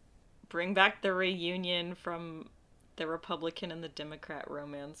chemistry. Bring back the reunion from the Republican and the Democrat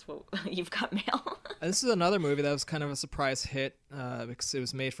romance. Well, you've got mail. This is another movie that was kind of a surprise hit because it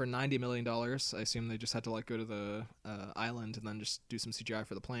was made for $90 million. I assume they just had to like go to the island and then just do some CGI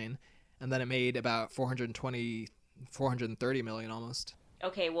for the plane. And then it made about 430 million almost.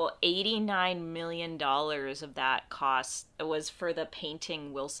 Okay, well, $89 million of that cost was for the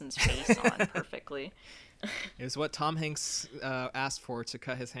painting Wilson's face on perfectly. It was what Tom Hanks asked for, to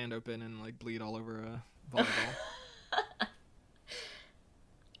cut his hand open and like bleed all over a volleyball.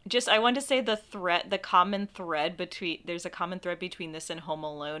 I want to say there's a common thread between this and Home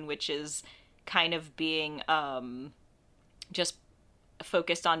Alone, which is kind of being just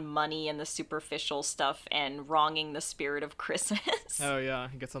focused on money and the superficial stuff and wronging the spirit of Christmas. Oh yeah,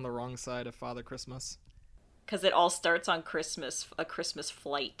 he gets on the wrong side of Father Christmas. Because it all starts on Christmas, a Christmas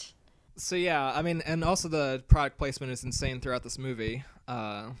flight. So yeah, I mean, and also the product placement is insane throughout this movie.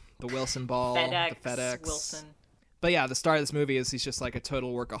 The Wilson ball, the FedEx. Wilson. But yeah, the start of this movie is he's just like a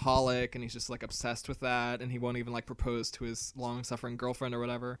total workaholic, and he's just like obsessed with that, and he won't even like propose to his long-suffering girlfriend or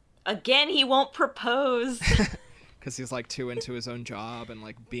whatever. Again, he won't propose. Because he's like too into his own job and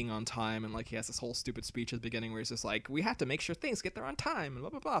like being on time, and like he has this whole stupid speech at the beginning where he's just like, we have to make sure things get there on time, and blah,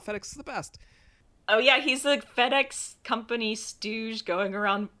 blah, blah. FedEx is the best. Oh yeah, he's the FedEx company stooge going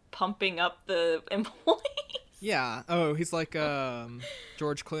around pumping up the employees. Yeah. Oh, he's like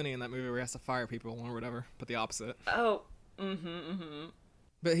George Clooney in that movie where he has to fire people or whatever, but the opposite. Oh,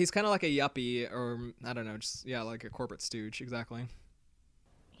 But he's kind of like a yuppie, or I don't know, just yeah, like a corporate stooge, exactly.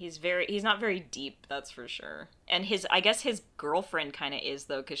 He's not very deep, that's for sure. And I guess his girlfriend kind of is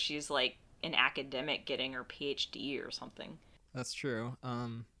though, because she's like an academic getting her PhD or something. That's true.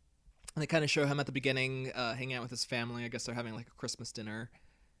 And they kind of show him at the beginning hanging out with his family. I guess they're having like a Christmas dinner.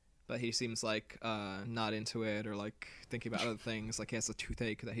 But he seems like not into it, or like thinking about other things. Like he has a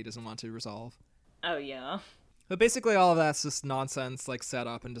toothache that he doesn't want to resolve. Oh, yeah. But basically all of that's just nonsense, like set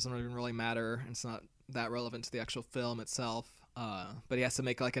up, and doesn't even really matter. It's not that relevant to the actual film itself. But he has to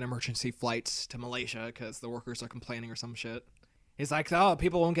make like an emergency flight to Malaysia because the workers are complaining or some shit. He's like, oh,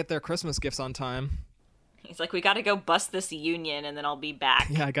 people won't get their Christmas gifts on time. He's like, we gotta go bust this union and then I'll be back.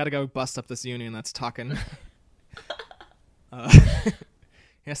 Yeah, I gotta go bust up this union that's talking.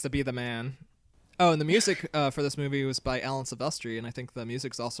 He has to be the man. Oh, and the music for this movie was by Alan Silvestri, and I think the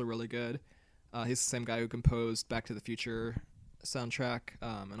music's also really good. He's the same guy who composed Back to the Future soundtrack,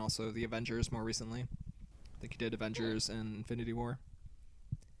 and also The Avengers more recently. I think he did Avengers and Infinity War.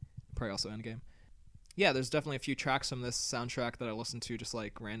 Probably also Endgame. Yeah, there's definitely a few tracks from this soundtrack that I listen to just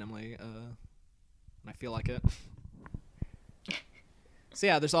like randomly when I feel like it. So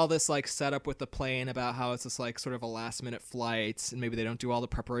yeah, there's all this like setup with the plane about how it's just like sort of a last minute flight, and maybe they don't do all the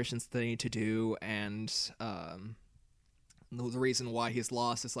preparations they need to do, and the reason why he's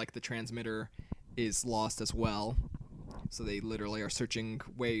lost is like the transmitter is lost as well. So they literally are searching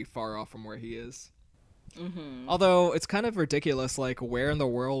way far off from where he is. Mm-hmm. Although it's kind of ridiculous, like where in the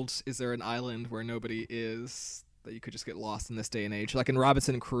world is there an island where nobody is that you could just get lost in this day and age? Like in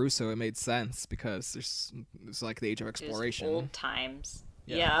Robinson Crusoe, it made sense because there's like the age of exploration. Old times.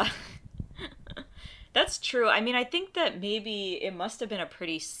 Yeah. That's true. I mean, I think that maybe it must have been a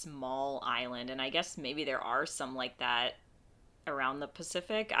pretty small island, and I guess maybe there are some like that around the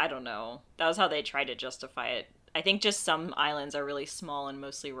Pacific. I don't know. That was how they tried to justify it. I think just some islands are really small and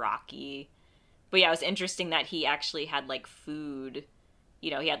mostly rocky. But yeah, it was interesting that he actually had like food.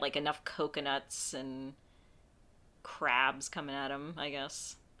 You know, he had like enough coconuts and crabs coming at him, I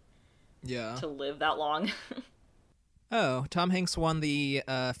guess. Yeah. To live that long. Oh, Tom Hanks won the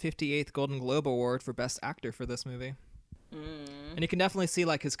 58th Golden Globe Award for Best Actor for this movie. And you can definitely see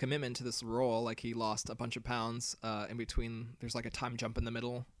like his commitment to this role. Like he lost a bunch of pounds in between. There's like a time jump in the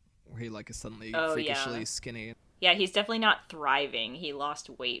middle where he like is suddenly freakishly skinny. Yeah, he's definitely not thriving. He lost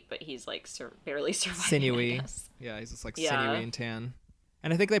weight, but he's like barely surviving. Sinewy. I guess. Yeah, he's just like sinewy and tan.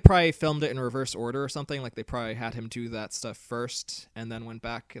 And I think they probably filmed it in reverse order or something. Like they probably had him do that stuff first and then went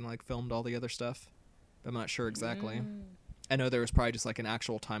back and like filmed all the other stuff. But I'm not sure exactly. I know there was probably just like an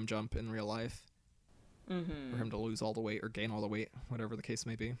actual time jump in real life for him to lose all the weight or gain all the weight, whatever the case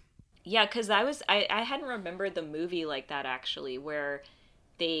may be. Yeah, because I hadn't remembered the movie like that actually, where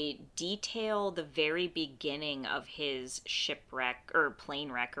they detail the very beginning of his shipwreck or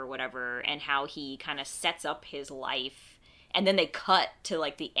plane wreck or whatever, and how he kind of sets up his life, and then they cut to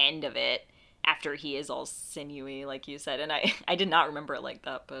like the end of it after he is all sinewy, like you said. And I did not remember it like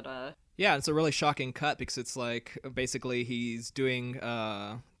that, but yeah, it's a really shocking cut because it's like basically he's doing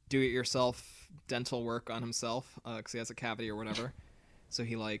do-it-yourself dental work on himself because he has a cavity or whatever. So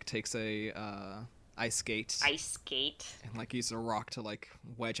he like takes a ice skate and like uses a rock to like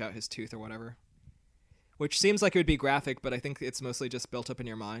wedge out his tooth or whatever. Which seems like it would be graphic, but I think it's mostly just built up in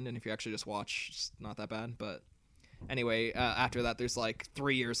your mind, and if you actually just watch, it's not that bad. But anyway, after that, there's like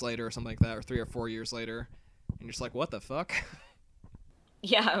 3 years later or something like that, or 3 or 4 years later, and you're just like, what the fuck?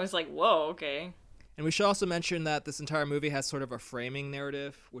 Yeah, I was like, whoa, okay. And we should also mention that this entire movie has sort of a framing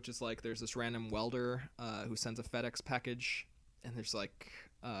narrative, which is like there's this random welder who sends a FedEx package, and there's like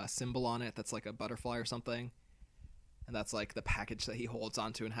a symbol on it that's like a butterfly or something. And that's like the package that he holds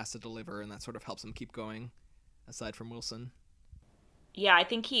onto and has to deliver, and that sort of helps him keep going, aside from Wilson. Yeah, I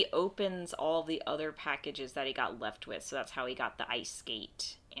think he opens all the other packages that he got left with, so that's how he got the ice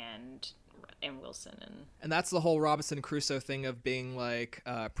skate and Wilson. And that's the whole Robinson Crusoe thing of being like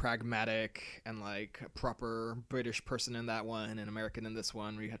pragmatic and like a proper British person in that one and American in this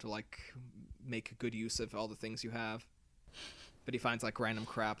one, where you have to like make good use of all the things you have. But he finds like random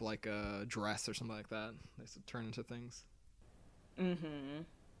crap like a dress or something like that. They turn into things. Mm-hmm.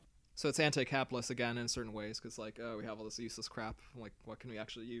 So it's anti-capitalist again in certain ways, because like, oh, we have all this useless crap. Like, what can we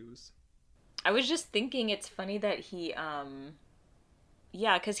actually use? I was just thinking it's funny that he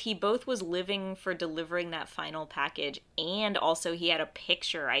yeah, because he both was living for delivering that final package, and also he had a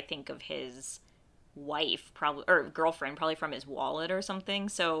picture, I think, of his wife, probably, or girlfriend, probably from his wallet or something.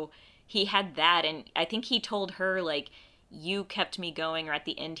 So he had that, and I think he told her, like, you kept me going, or at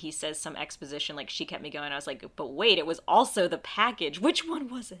the end he says some exposition, like, she kept me going. I was like, but wait, it was also the package. Which one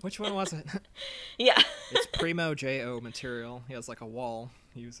was it? Which one was it? Yeah. It's Primo J.O. material. He has, like, a wall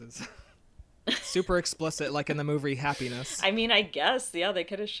he uses. Super explicit, like in the movie Happiness. I mean, I guess, yeah, they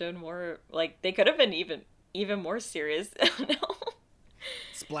could have shown more, like, they could have been even more serious. No.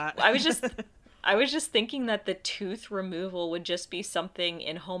 Splat. I was just thinking that the tooth removal would just be something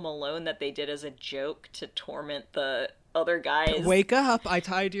in Home Alone that they did as a joke to torment the other guys. Wake up, I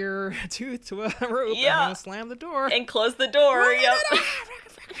tied your tooth to a rope. Yeah. I'm gonna slam the door. And close the door. Yep.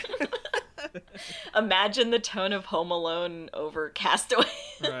 Imagine the tone of Home Alone over Castaway.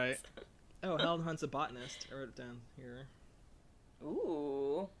 Right. Oh, Helen Hunt's a botanist. I wrote it down here.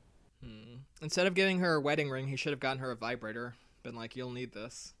 Ooh. Instead of giving her a wedding ring, he should have gotten her a vibrator. Been like, you'll need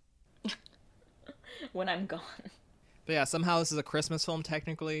this. When I'm gone. But yeah, somehow this is a Christmas film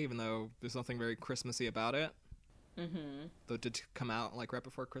technically, even though there's nothing very Christmassy about it. Mm-hmm. Though it did come out like right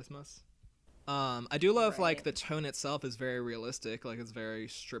before Christmas. I do love like the tone itself is very realistic, like it's very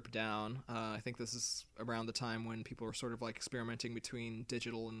stripped down. I think this is around the time when people were sort of like experimenting between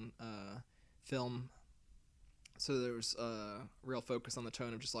digital and film. So there was a real focus on the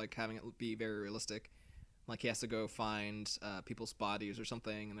tone of just like having it be very realistic. Like he has to go find people's bodies or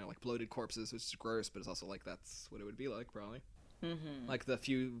something, and they're like bloated corpses, which is gross, but it's also like that's what it would be like probably. Mm-hmm. Like the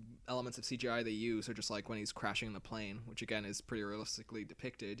few elements of CGI they use are just like when he's crashing the plane, which again is pretty realistically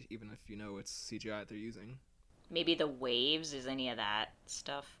depicted, even if you know it's CGI that they're using. Maybe the waves is any of that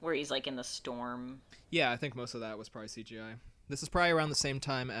stuff where he's like in the storm. Yeah, I think most of that was probably CGI. This is probably around the same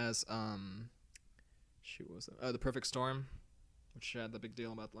time as shoot, what was it? The Perfect Storm, which had the big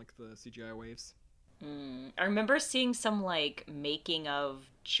deal about like the CGI waves. I remember seeing some like making of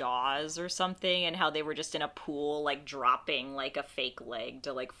Jaws or something, and how they were just in a pool like dropping like a fake leg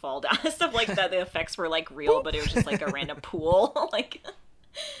to like fall down and stuff like that. The effects were like real, but it was just like a random pool. Like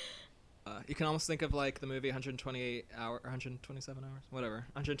You can almost think of like the movie 127 hours, whatever,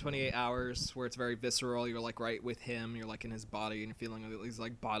 128 hours, where it's very visceral. You're like right with him. You're like in his body and you're feeling these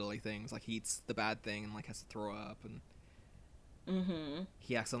like bodily things. Like he eats the bad thing and like has to throw up, and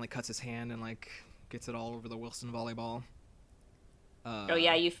he accidentally cuts his hand and like gets it all over the Wilson volleyball. oh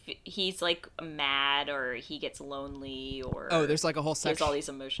yeah, he's like mad or he gets lonely or there's like a whole section. There's all these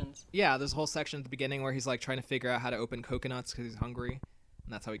emotions. Yeah, there's a whole section at the beginning where he's like trying to figure out how to open coconuts because he's hungry.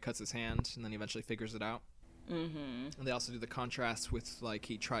 And that's how he cuts his hand, and then he eventually figures it out. And they also do the contrast with, like,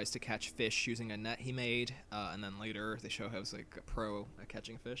 he tries to catch fish using a net he made, and then later they show how he's, like, a pro at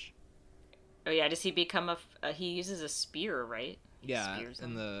catching fish. Oh yeah, does he become he uses a spear, right? Yeah,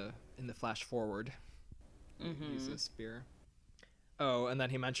 in the flash forward, he uses a spear. Oh, and then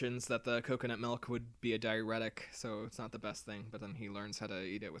he mentions that the coconut milk would be a diuretic, so it's not the best thing, but then he learns how to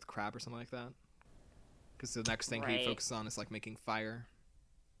eat it with crab or something like that. Because the next thing he focuses on is, like, making fire.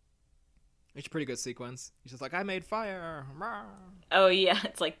 It's a pretty good sequence. He's just like, I made fire. Oh, yeah.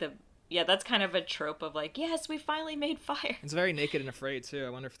 It's like that's kind of a trope of like, yes, we finally made fire. It's very naked and afraid, too. I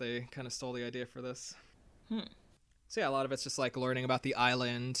wonder if they kind of stole the idea for this. So, yeah, a lot of it's just like learning about the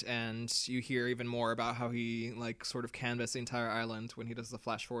island, and you hear even more about how he, like, sort of canvassed the entire island when he does the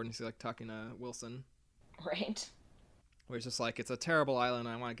flash forward and he's, like, talking to Wilson. Right. Where he's just like, it's a terrible island,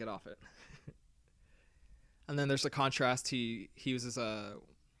 I want to get off it. And then there's a contrast. He uses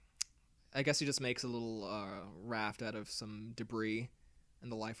I guess he just makes a little raft out of some debris in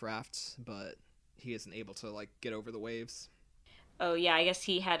the life raft, but he isn't able to like get over the waves. Oh yeah, I guess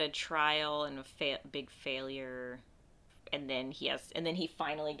he had a trial and a big failure, and then he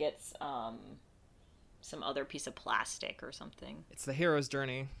finally gets some other piece of plastic or something. It's the hero's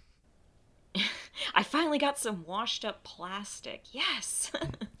journey. I finally got some washed up plastic. Yes.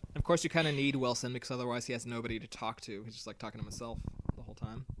 Of course, you kind of need Wilson because otherwise he has nobody to talk to. He's just like talking to himself the whole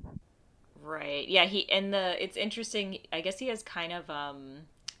time. Right. Yeah, it's interesting. I guess he has kind of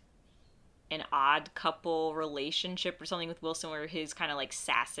an odd couple relationship or something with Wilson where he's kind of like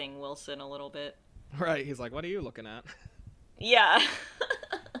sassing Wilson a little bit. Right. He's like, "What are you looking at?" Yeah.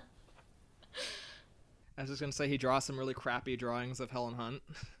 I was just going to say he draws some really crappy drawings of Helen Hunt.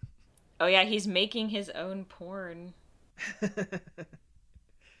 Oh yeah, he's making his own porn.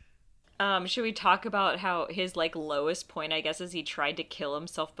 Should we talk about how his like lowest point, I guess, is he tried to kill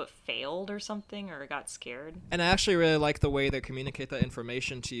himself but failed or something, or got scared? And I actually really like the way they communicate that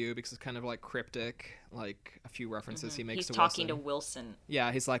information to you because it's kind of like cryptic, like a few references he makes to Wilson. He's talking to Wilson.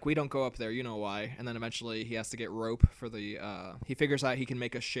 Yeah, he's like, we don't go up there, you know why. And then eventually he has to get rope for the, he figures out he can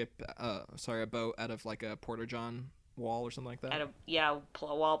make a boat out of like a Porta-John wall or something like that.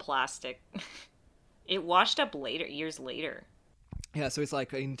 Wall plastic. It washed up years later. Yeah, so he's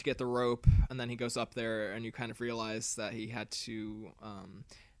like, I need to get the rope, and then he goes up there, and you kind of realize that he had to,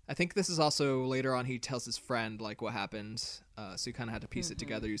 I think this is also later on he tells his friend, like, what happened, so he kind of had to piece it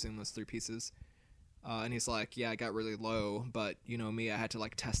together using those 3 pieces, and he's like, yeah, I got really low, but, you know me, I had to,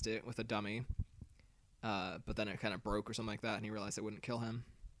 like, test it with a dummy, but then it kind of broke or something like that, and he realized it wouldn't kill him,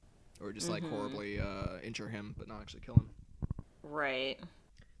 or just, like, horribly injure him, but not actually kill him. Right.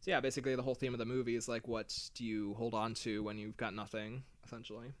 So yeah, basically the whole theme of the movie is like, what do you hold on to when you've got nothing,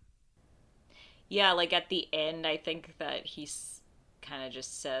 essentially? Yeah, like at the end, I think that he's kind of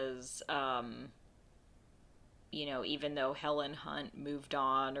just says, you know, even though Helen Hunt moved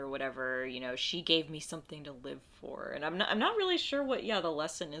on or whatever, you know, she gave me something to live for. And I'm not really sure what, the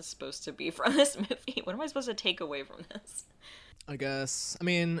lesson is supposed to be from this movie. What am I supposed to take away from this? I guess. I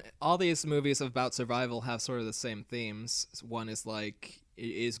mean, all these movies about survival have sort of the same themes. One is like, it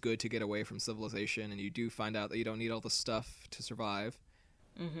is good to get away from civilization, and you do find out that you don't need all the stuff to survive.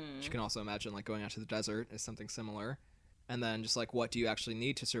 Which you can also imagine, like, going out to the desert is something similar. And then just, like, what do you actually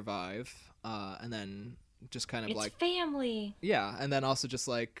need to survive? And then just kind of it's family. Yeah, and then also just,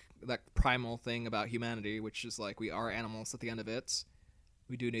 like, that primal thing about humanity, which is, like, we are animals at the end of it.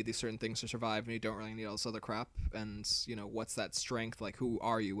 We do need these certain things to survive, and you don't really need all this other crap. And, you know, what's that strength? Like, who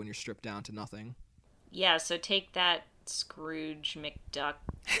are you when you're stripped down to nothing? Yeah, so take that Scrooge McDuck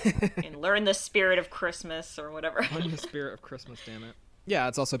and learn the spirit of Christmas or whatever. Learn the spirit of Christmas, damn it. Yeah,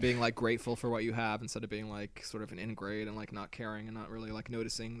 it's also being like grateful for what you have instead of being like sort of an ingrate and like not caring and not really like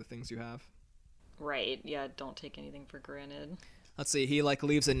noticing the things you have. Right. Yeah. Don't take anything for granted. Let's see. He like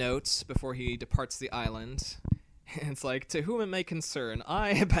leaves a note before he departs the island. It's like, to whom it may concern,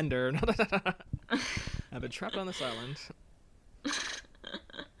 I, Bender, have been trapped on this island.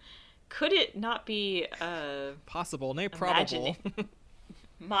 Could it not be possible, nay, probable?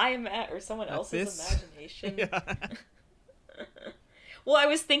 Or someone else's imagination? Yeah. Well, I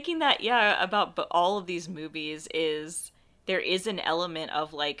was thinking that, yeah, about all of these movies is there is an element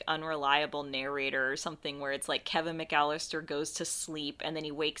of like unreliable narrator or something where it's like Kevin McAllister goes to sleep and then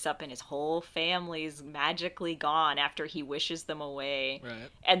he wakes up and his whole family's magically gone after he wishes them away. Right.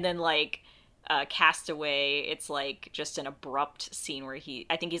 And then like Castaway, it's like just an abrupt scene where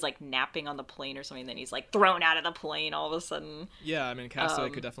I think he's like napping on the plane or something, then he's like thrown out of the plane all of a sudden. Yeah, I mean, Castaway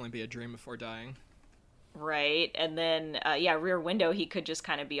could definitely be a dream before dying. Right. And then Rear Window, he could just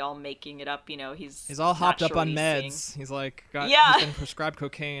kind of be all making it up, you know. He's all hopped up on meds. Seeing. He's like he's been prescribed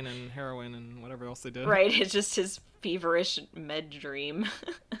cocaine and heroin and whatever else they did. Right. It's just his feverish med dream.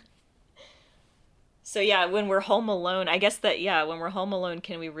 So yeah, when we're home alone, I guess that when we're home alone,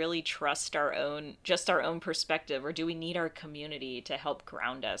 can we really trust our own perspective, or do we need our community to help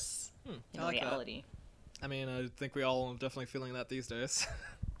ground us in reality? That. I mean, I think we all are definitely feeling that these days.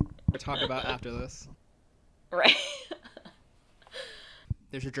 We're talking about after this. Right.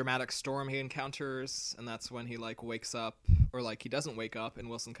 There's a dramatic storm he encounters, and that's when he like wakes up, or like he doesn't wake up, and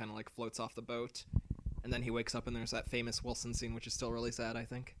Wilson kind of like floats off the boat, and then he wakes up and there's that famous Wilson scene, which is still really sad, I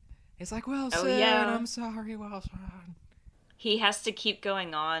think. He's like, Wilson, I'm sorry, Wilson. He has to keep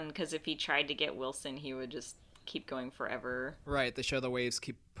going on, because if he tried to get Wilson, he would just keep going forever. Right, they show the waves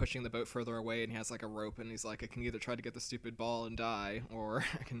keep pushing the boat further away, and he has like a rope, and he's like, I can either try to get the stupid ball and die, or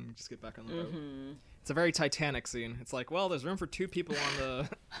I can just get back on the boat. It's a very Titanic scene. It's like, well, there's room for 2 people on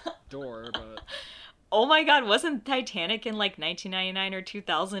the door, but... Oh my god, wasn't Titanic in like 1999 or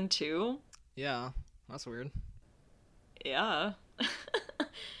 2002? Yeah, that's weird. Yeah.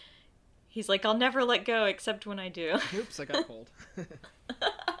 He's like, I'll never let go except when I do. Oops, I got cold.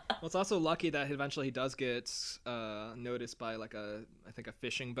 Well, it's also lucky that eventually he does get noticed by like I think a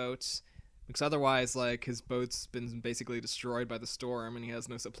fishing boat, because otherwise like his boat's been basically destroyed by the storm and he has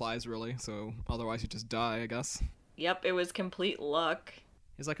no supplies really, so otherwise he'd just die, I guess. Yep, it was complete luck.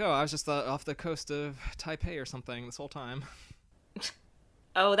 He's like, oh, I was just off the coast of Taipei or something this whole time.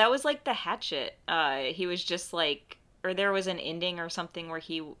 Oh, that was like the Hatchet. He was just like, or there was an ending or something where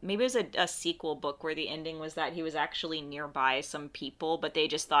maybe it was a sequel book where the ending was that he was actually nearby some people, but they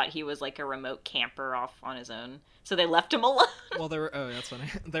just thought he was like a remote camper off on his own. So they left him alone. Well, that's funny.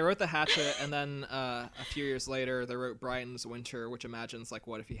 They wrote The Hatchet, and then a few years later, they wrote Brian's Winter, which imagines like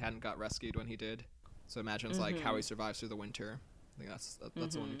what if he hadn't got rescued when he did. So it imagines like how he survives through the winter. I think that's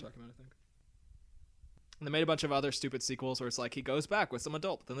the one you're talking about, I think. And they made a bunch of other stupid sequels where it's like he goes back with some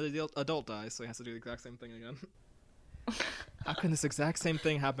adult, then the adult dies, so he has to do the exact same thing again. How can this exact same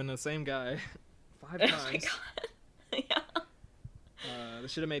thing happen to the same guy 5 times? Oh my god. Yeah. They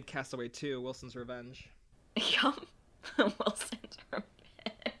should have made Castaway 2, Wilson's Revenge. Yup. Wilson's Revenge.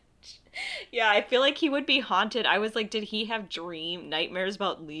 Yeah, I feel like he would be haunted. I was like, did he have nightmares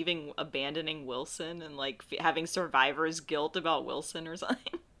about abandoning Wilson and like having survivor's guilt about Wilson or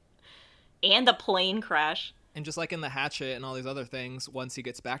something? And the plane crash. And just like in The Hatchet and all these other things, once he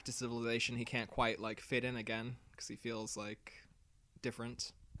gets back to civilization, he can't quite like fit in again because he feels like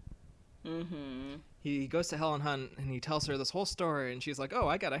different. Mm-hmm. He goes to Helen Hunt and he tells her this whole story, and she's like, "Oh,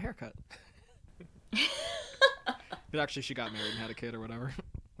 I got a haircut." But actually, she got married and had a kid or whatever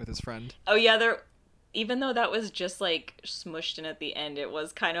with his friend. Oh yeah, even though that was just like smushed in at the end, it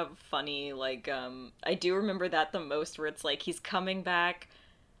was kind of funny. Like, I do remember that the most, where it's like he's coming back.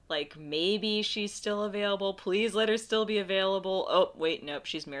 Like, maybe she's still available. Please let her still be available. Oh, wait, nope,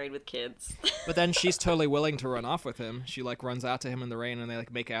 she's married with kids. But then she's totally willing to run off with him. She, like, runs out to him in the rain, and they,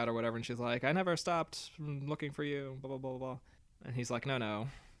 like, make out or whatever, and she's like, I never stopped looking for you, blah, blah, blah, blah. And he's like, no,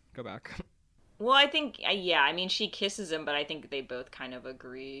 go back. Well, I think, I mean, she kisses him, but I think they both kind of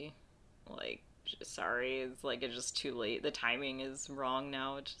agree. Like, sorry, it's like, it's just too late. The timing is wrong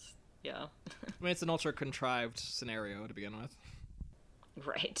now. It's just, yeah. I mean, it's an ultra-contrived scenario to begin with.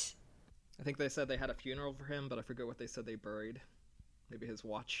 Right. I think they said they had a funeral for him, but I forget what they said they buried. Maybe his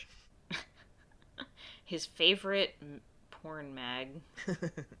watch. His favorite porn mag.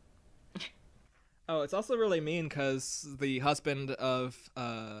 Oh, it's also really mean because the husband of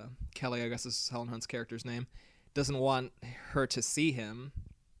Kelly, I guess is Helen Hunt's character's name, doesn't want her to see him.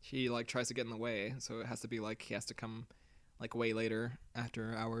 He, like, tries to get in the way, so it has to be, like, he has to come, like way later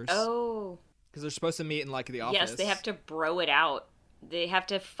after hours. Oh. Because they're supposed to meet in like the office. Yes, they have to bro it out. They have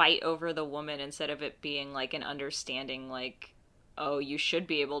to fight over the woman instead of it being like an understanding, like, oh, you should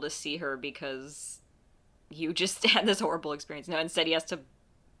be able to see her because you just had this horrible experience. No, instead he has to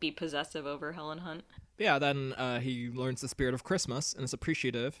be possessive over Helen Hunt. But yeah, then he learns the spirit of Christmas and is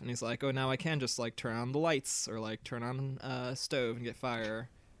appreciative, and he's like, oh, now I can just like turn on the lights or like turn on a stove and get fire.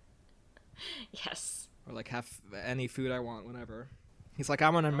 Yes. Or like have any food I want, whenever. He's like,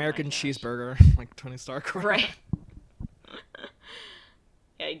 I'm an American cheeseburger, like Tony Stark. Right.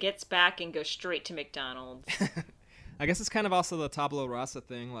 Yeah, he gets back and goes straight to McDonald's. I guess it's kind of also the tabula rasa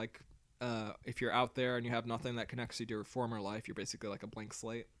thing, like if you're out there and you have nothing that connects you to your former life, you're basically like a blank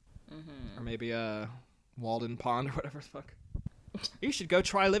slate. Mm-hmm. Or maybe a Walden Pond or whatever the fuck. You should go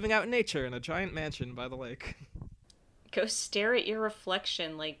try living out in nature in a giant mansion by the lake. Go stare at your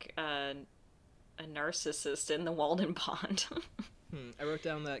reflection like a narcissist in the Walden Pond. I wrote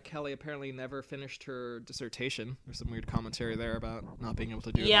down that Kelly apparently never finished her dissertation. There's some weird commentary there about not being able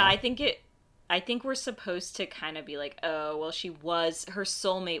to do it. Yeah, all. I think we're supposed to kind of be like, oh, well, her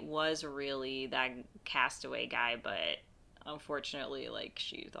soulmate was really that castaway guy, but unfortunately, like,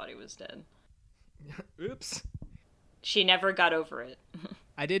 she thought he was dead. Oops. She never got over it.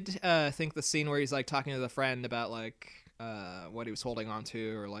 I did think the scene where he's like talking to the friend about like what he was holding on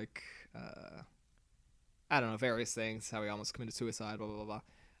to, or like I don't know, various things, how he almost committed suicide, blah, blah, blah, blah.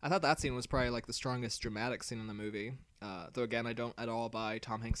 I thought that scene was probably, like, the strongest dramatic scene in the movie. Though, again, I don't at all buy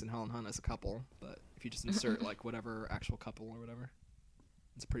Tom Hanks and Helen Hunt as a couple. But if you just insert, like, whatever actual couple or whatever,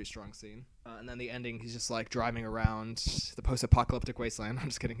 it's a pretty strong scene. And then the ending, he's just, like, driving around the post-apocalyptic wasteland. I'm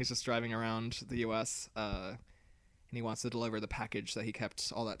just kidding. He's just driving around the U.S., and he wants to deliver the package that he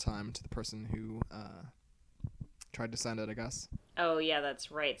kept all that time to the person who tried to send it, I guess. Oh, yeah,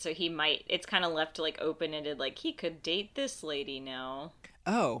 that's right. So it's kind of left, like, open-ended, like, he could date this lady now.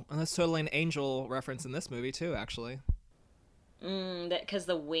 Oh, and that's totally an Angel reference in this movie, too, actually. Because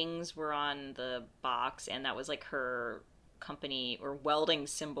the wings were on the box, and that was, like, her company or welding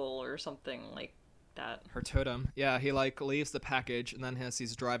symbol or something like that. Her totem. Yeah, he, like, leaves the package, and then as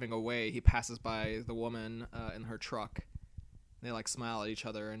he's driving away, he passes by the woman in her truck. They, like, smile at each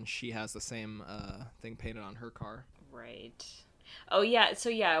other, and she has the same thing painted on her car. Right. Oh, yeah. So,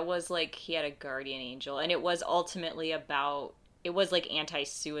 yeah, it was like he had a guardian angel, and it was ultimately about, it was like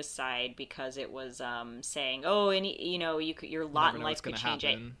anti-suicide because it was saying, oh, your lot in life could change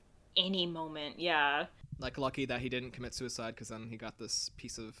at any moment. Yeah. Like, lucky that he didn't commit suicide because then he got this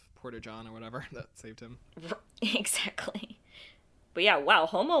piece of Porta-John or whatever that saved him. Exactly. But yeah, wow,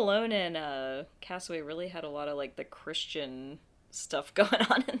 Home Alone and Castaway really had a lot of, like, the Christian stuff going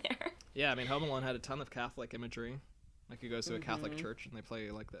on in there. Yeah, I mean, Home Alone had a ton of Catholic imagery. Like, he goes to a Catholic church and they play,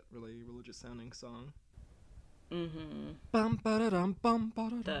 like, that really religious-sounding song. Mm-hmm.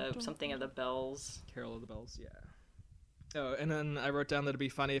 Something of the bells. Carol of the Bells, yeah. Oh, and then I wrote down that it'd be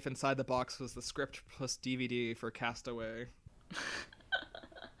funny if inside the box was the script plus DVD for Castaway.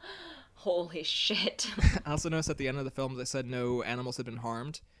 Holy shit. I also noticed at the end of the film they said no animals had been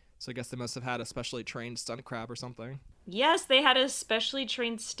harmed, so I guess they must have had a specially trained stunt crab or something. Yes, they had a specially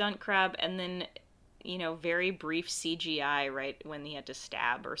trained stunt crab, and then, very brief CGI right when he had to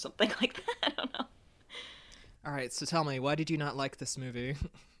stab or something like that. I don't know. All right, so tell me, why did you not like this movie?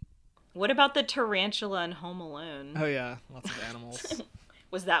 What about the tarantula in Home Alone? Oh yeah, lots of animals.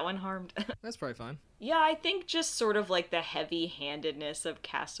 Was that one harmed? That's probably fine. Yeah, I think just sort of like the heavy-handedness of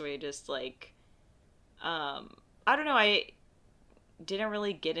Castaway, just like, I don't know, I didn't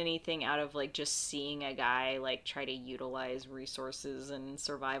really get anything out of like just seeing a guy like try to utilize resources and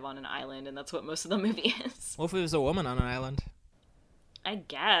survive on an island, and that's what most of the movie is. What if it was a woman on an island? I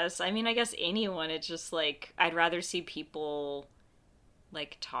guess anyone. It's just like, I'd rather see people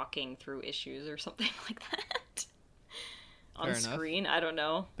like talking through issues or something like that on screen. I don't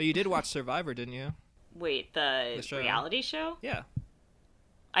know. But you did watch Survivor, didn't you? Wait, the reality show? Yeah.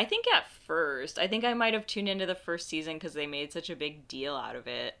 I think at first. I think I might have tuned into the first season because they made such a big deal out of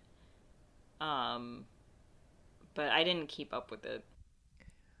it. But I didn't keep up with it.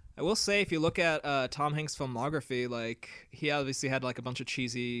 I will say, if you look at Tom Hanks' filmography, like, he obviously had like a bunch of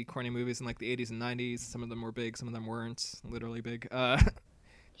cheesy, corny movies in like the 80s and 90s. Some of them were big, some of them weren't. Literally big.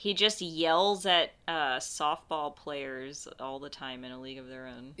 He just yells at softball players all the time in A League of Their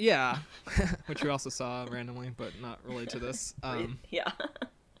Own. Yeah, which we also saw randomly, but not related to this. Yeah.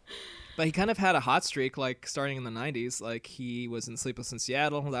 But he kind of had a hot streak, like, starting in the 90s. Like, he was in Sleepless in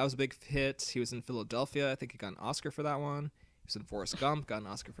Seattle. That was a big hit. He was in Philadelphia. I think he got an Oscar for that one. He was in Forrest Gump. Got an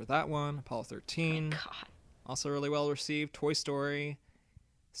Oscar for that one. Apollo 13. Oh, God. Also really well received. Toy Story.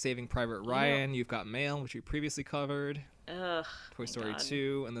 Saving Private Ryan. You've Got Mail, which we previously covered. Ugh. Toy my Story God.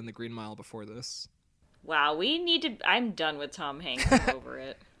 2, and then The Green Mile before this. Wow, we need to. I'm done with Tom Hanks. I'm over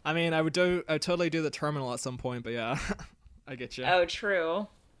it. I mean, I'd totally do The Terminal at some point, but yeah, I get you. Oh, true.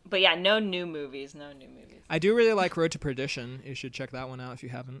 But yeah, no new movies. No new movies. I do really like Road to Perdition. You should check that one out if you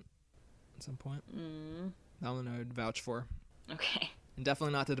haven't at some point. Mm. That one I would vouch for. Okay. And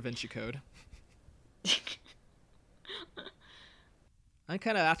definitely not the Da Vinci Code. And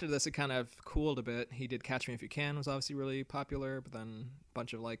kind of after this, it kind of cooled a bit. He did Catch Me If You Can, was obviously really popular, but then a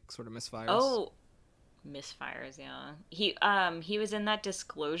bunch of like sort of misfires. Oh, misfires. Yeah. He was in that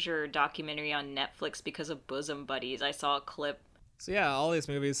Disclosure documentary on Netflix because of Bosom Buddies. I saw a clip. So yeah, all these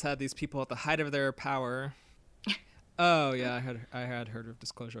movies had these people at the height of their power. Oh yeah, I had heard of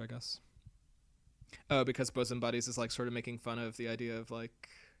Disclosure, I guess. Oh, because Bosom Buddies is like sort of making fun of the idea of like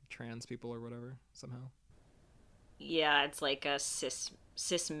trans people or whatever somehow. Yeah, it's like a cis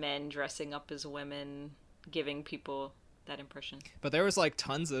men dressing up as women, giving people that impression. But there was like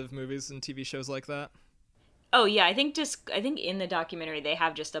tons of movies and TV shows like that. Oh yeah, I think in the documentary they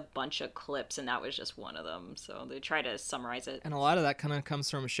have just a bunch of clips, and that was just one of them. So they try to summarize it. And a lot of that kind of comes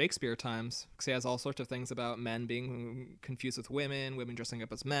from Shakespeare times, because he has all sorts of things about men being confused with women dressing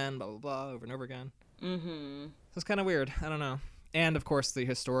up as men, blah blah blah, over and over again. Mm-hmm. So it's kind of weird. I don't know. And of course, the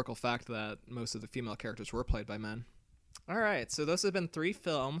historical fact that most of the female characters were played by men. All right, so those have been 3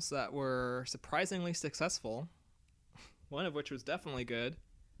 films that were surprisingly successful. One of which was definitely good.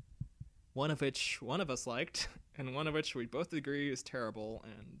 One of which one of us liked, and one of which we both agree is terrible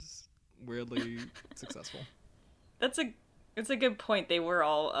and weirdly successful. It's a good point. They were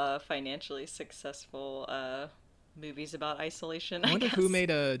all financially successful movies about isolation. I wonder guess. who made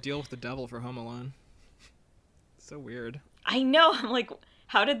a deal with the devil for Home Alone. So weird. I know. I'm like,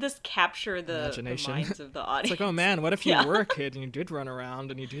 how did this capture the Imagination. minds of the audience? It's like, oh man, what if you Yeah. were a kid and you did run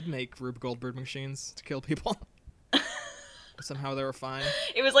around and you did make Rube Goldberg machines to kill people? Somehow they were fine.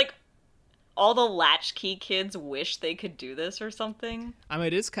 It was like all the latchkey kids wish they could do this or something. I mean,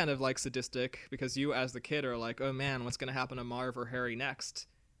 it is kind of like sadistic because you as the kid are like, oh man, what's going to happen to Marv or Harry next?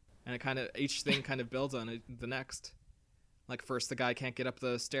 And it kind of, each thing kind of builds on it, the next. Like first the guy can't get up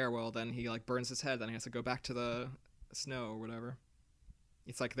the stairwell, then he like burns his head, then he has to go back to the snow or whatever.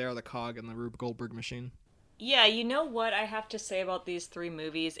 It's like they're the cog in the Rube Goldberg machine. Yeah, you know what I have to say about these 3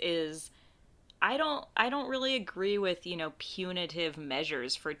 movies is I don't really agree with, punitive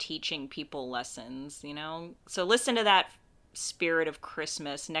measures for teaching people lessons, So listen to that spirit of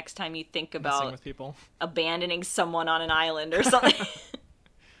Christmas next time you think Messing about with people. abandoning someone on an island or something.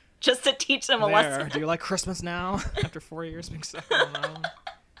 Just to teach them a lesson. Do you like Christmas now? After 4 years being stuck on an island?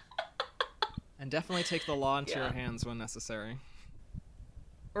 And definitely take the law into your hands when necessary.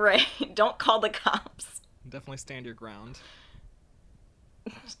 Right. Don't call the cops. Definitely stand your ground.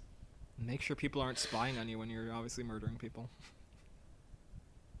 Make sure people aren't spying on you when you're obviously murdering people.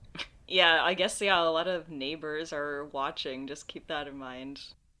 Yeah, I guess, a lot of neighbors are watching. Just keep that in mind.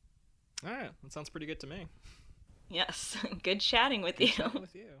 All right, that sounds pretty good to me. Yes. Good chatting with Good you. chatting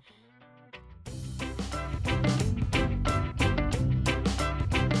with you.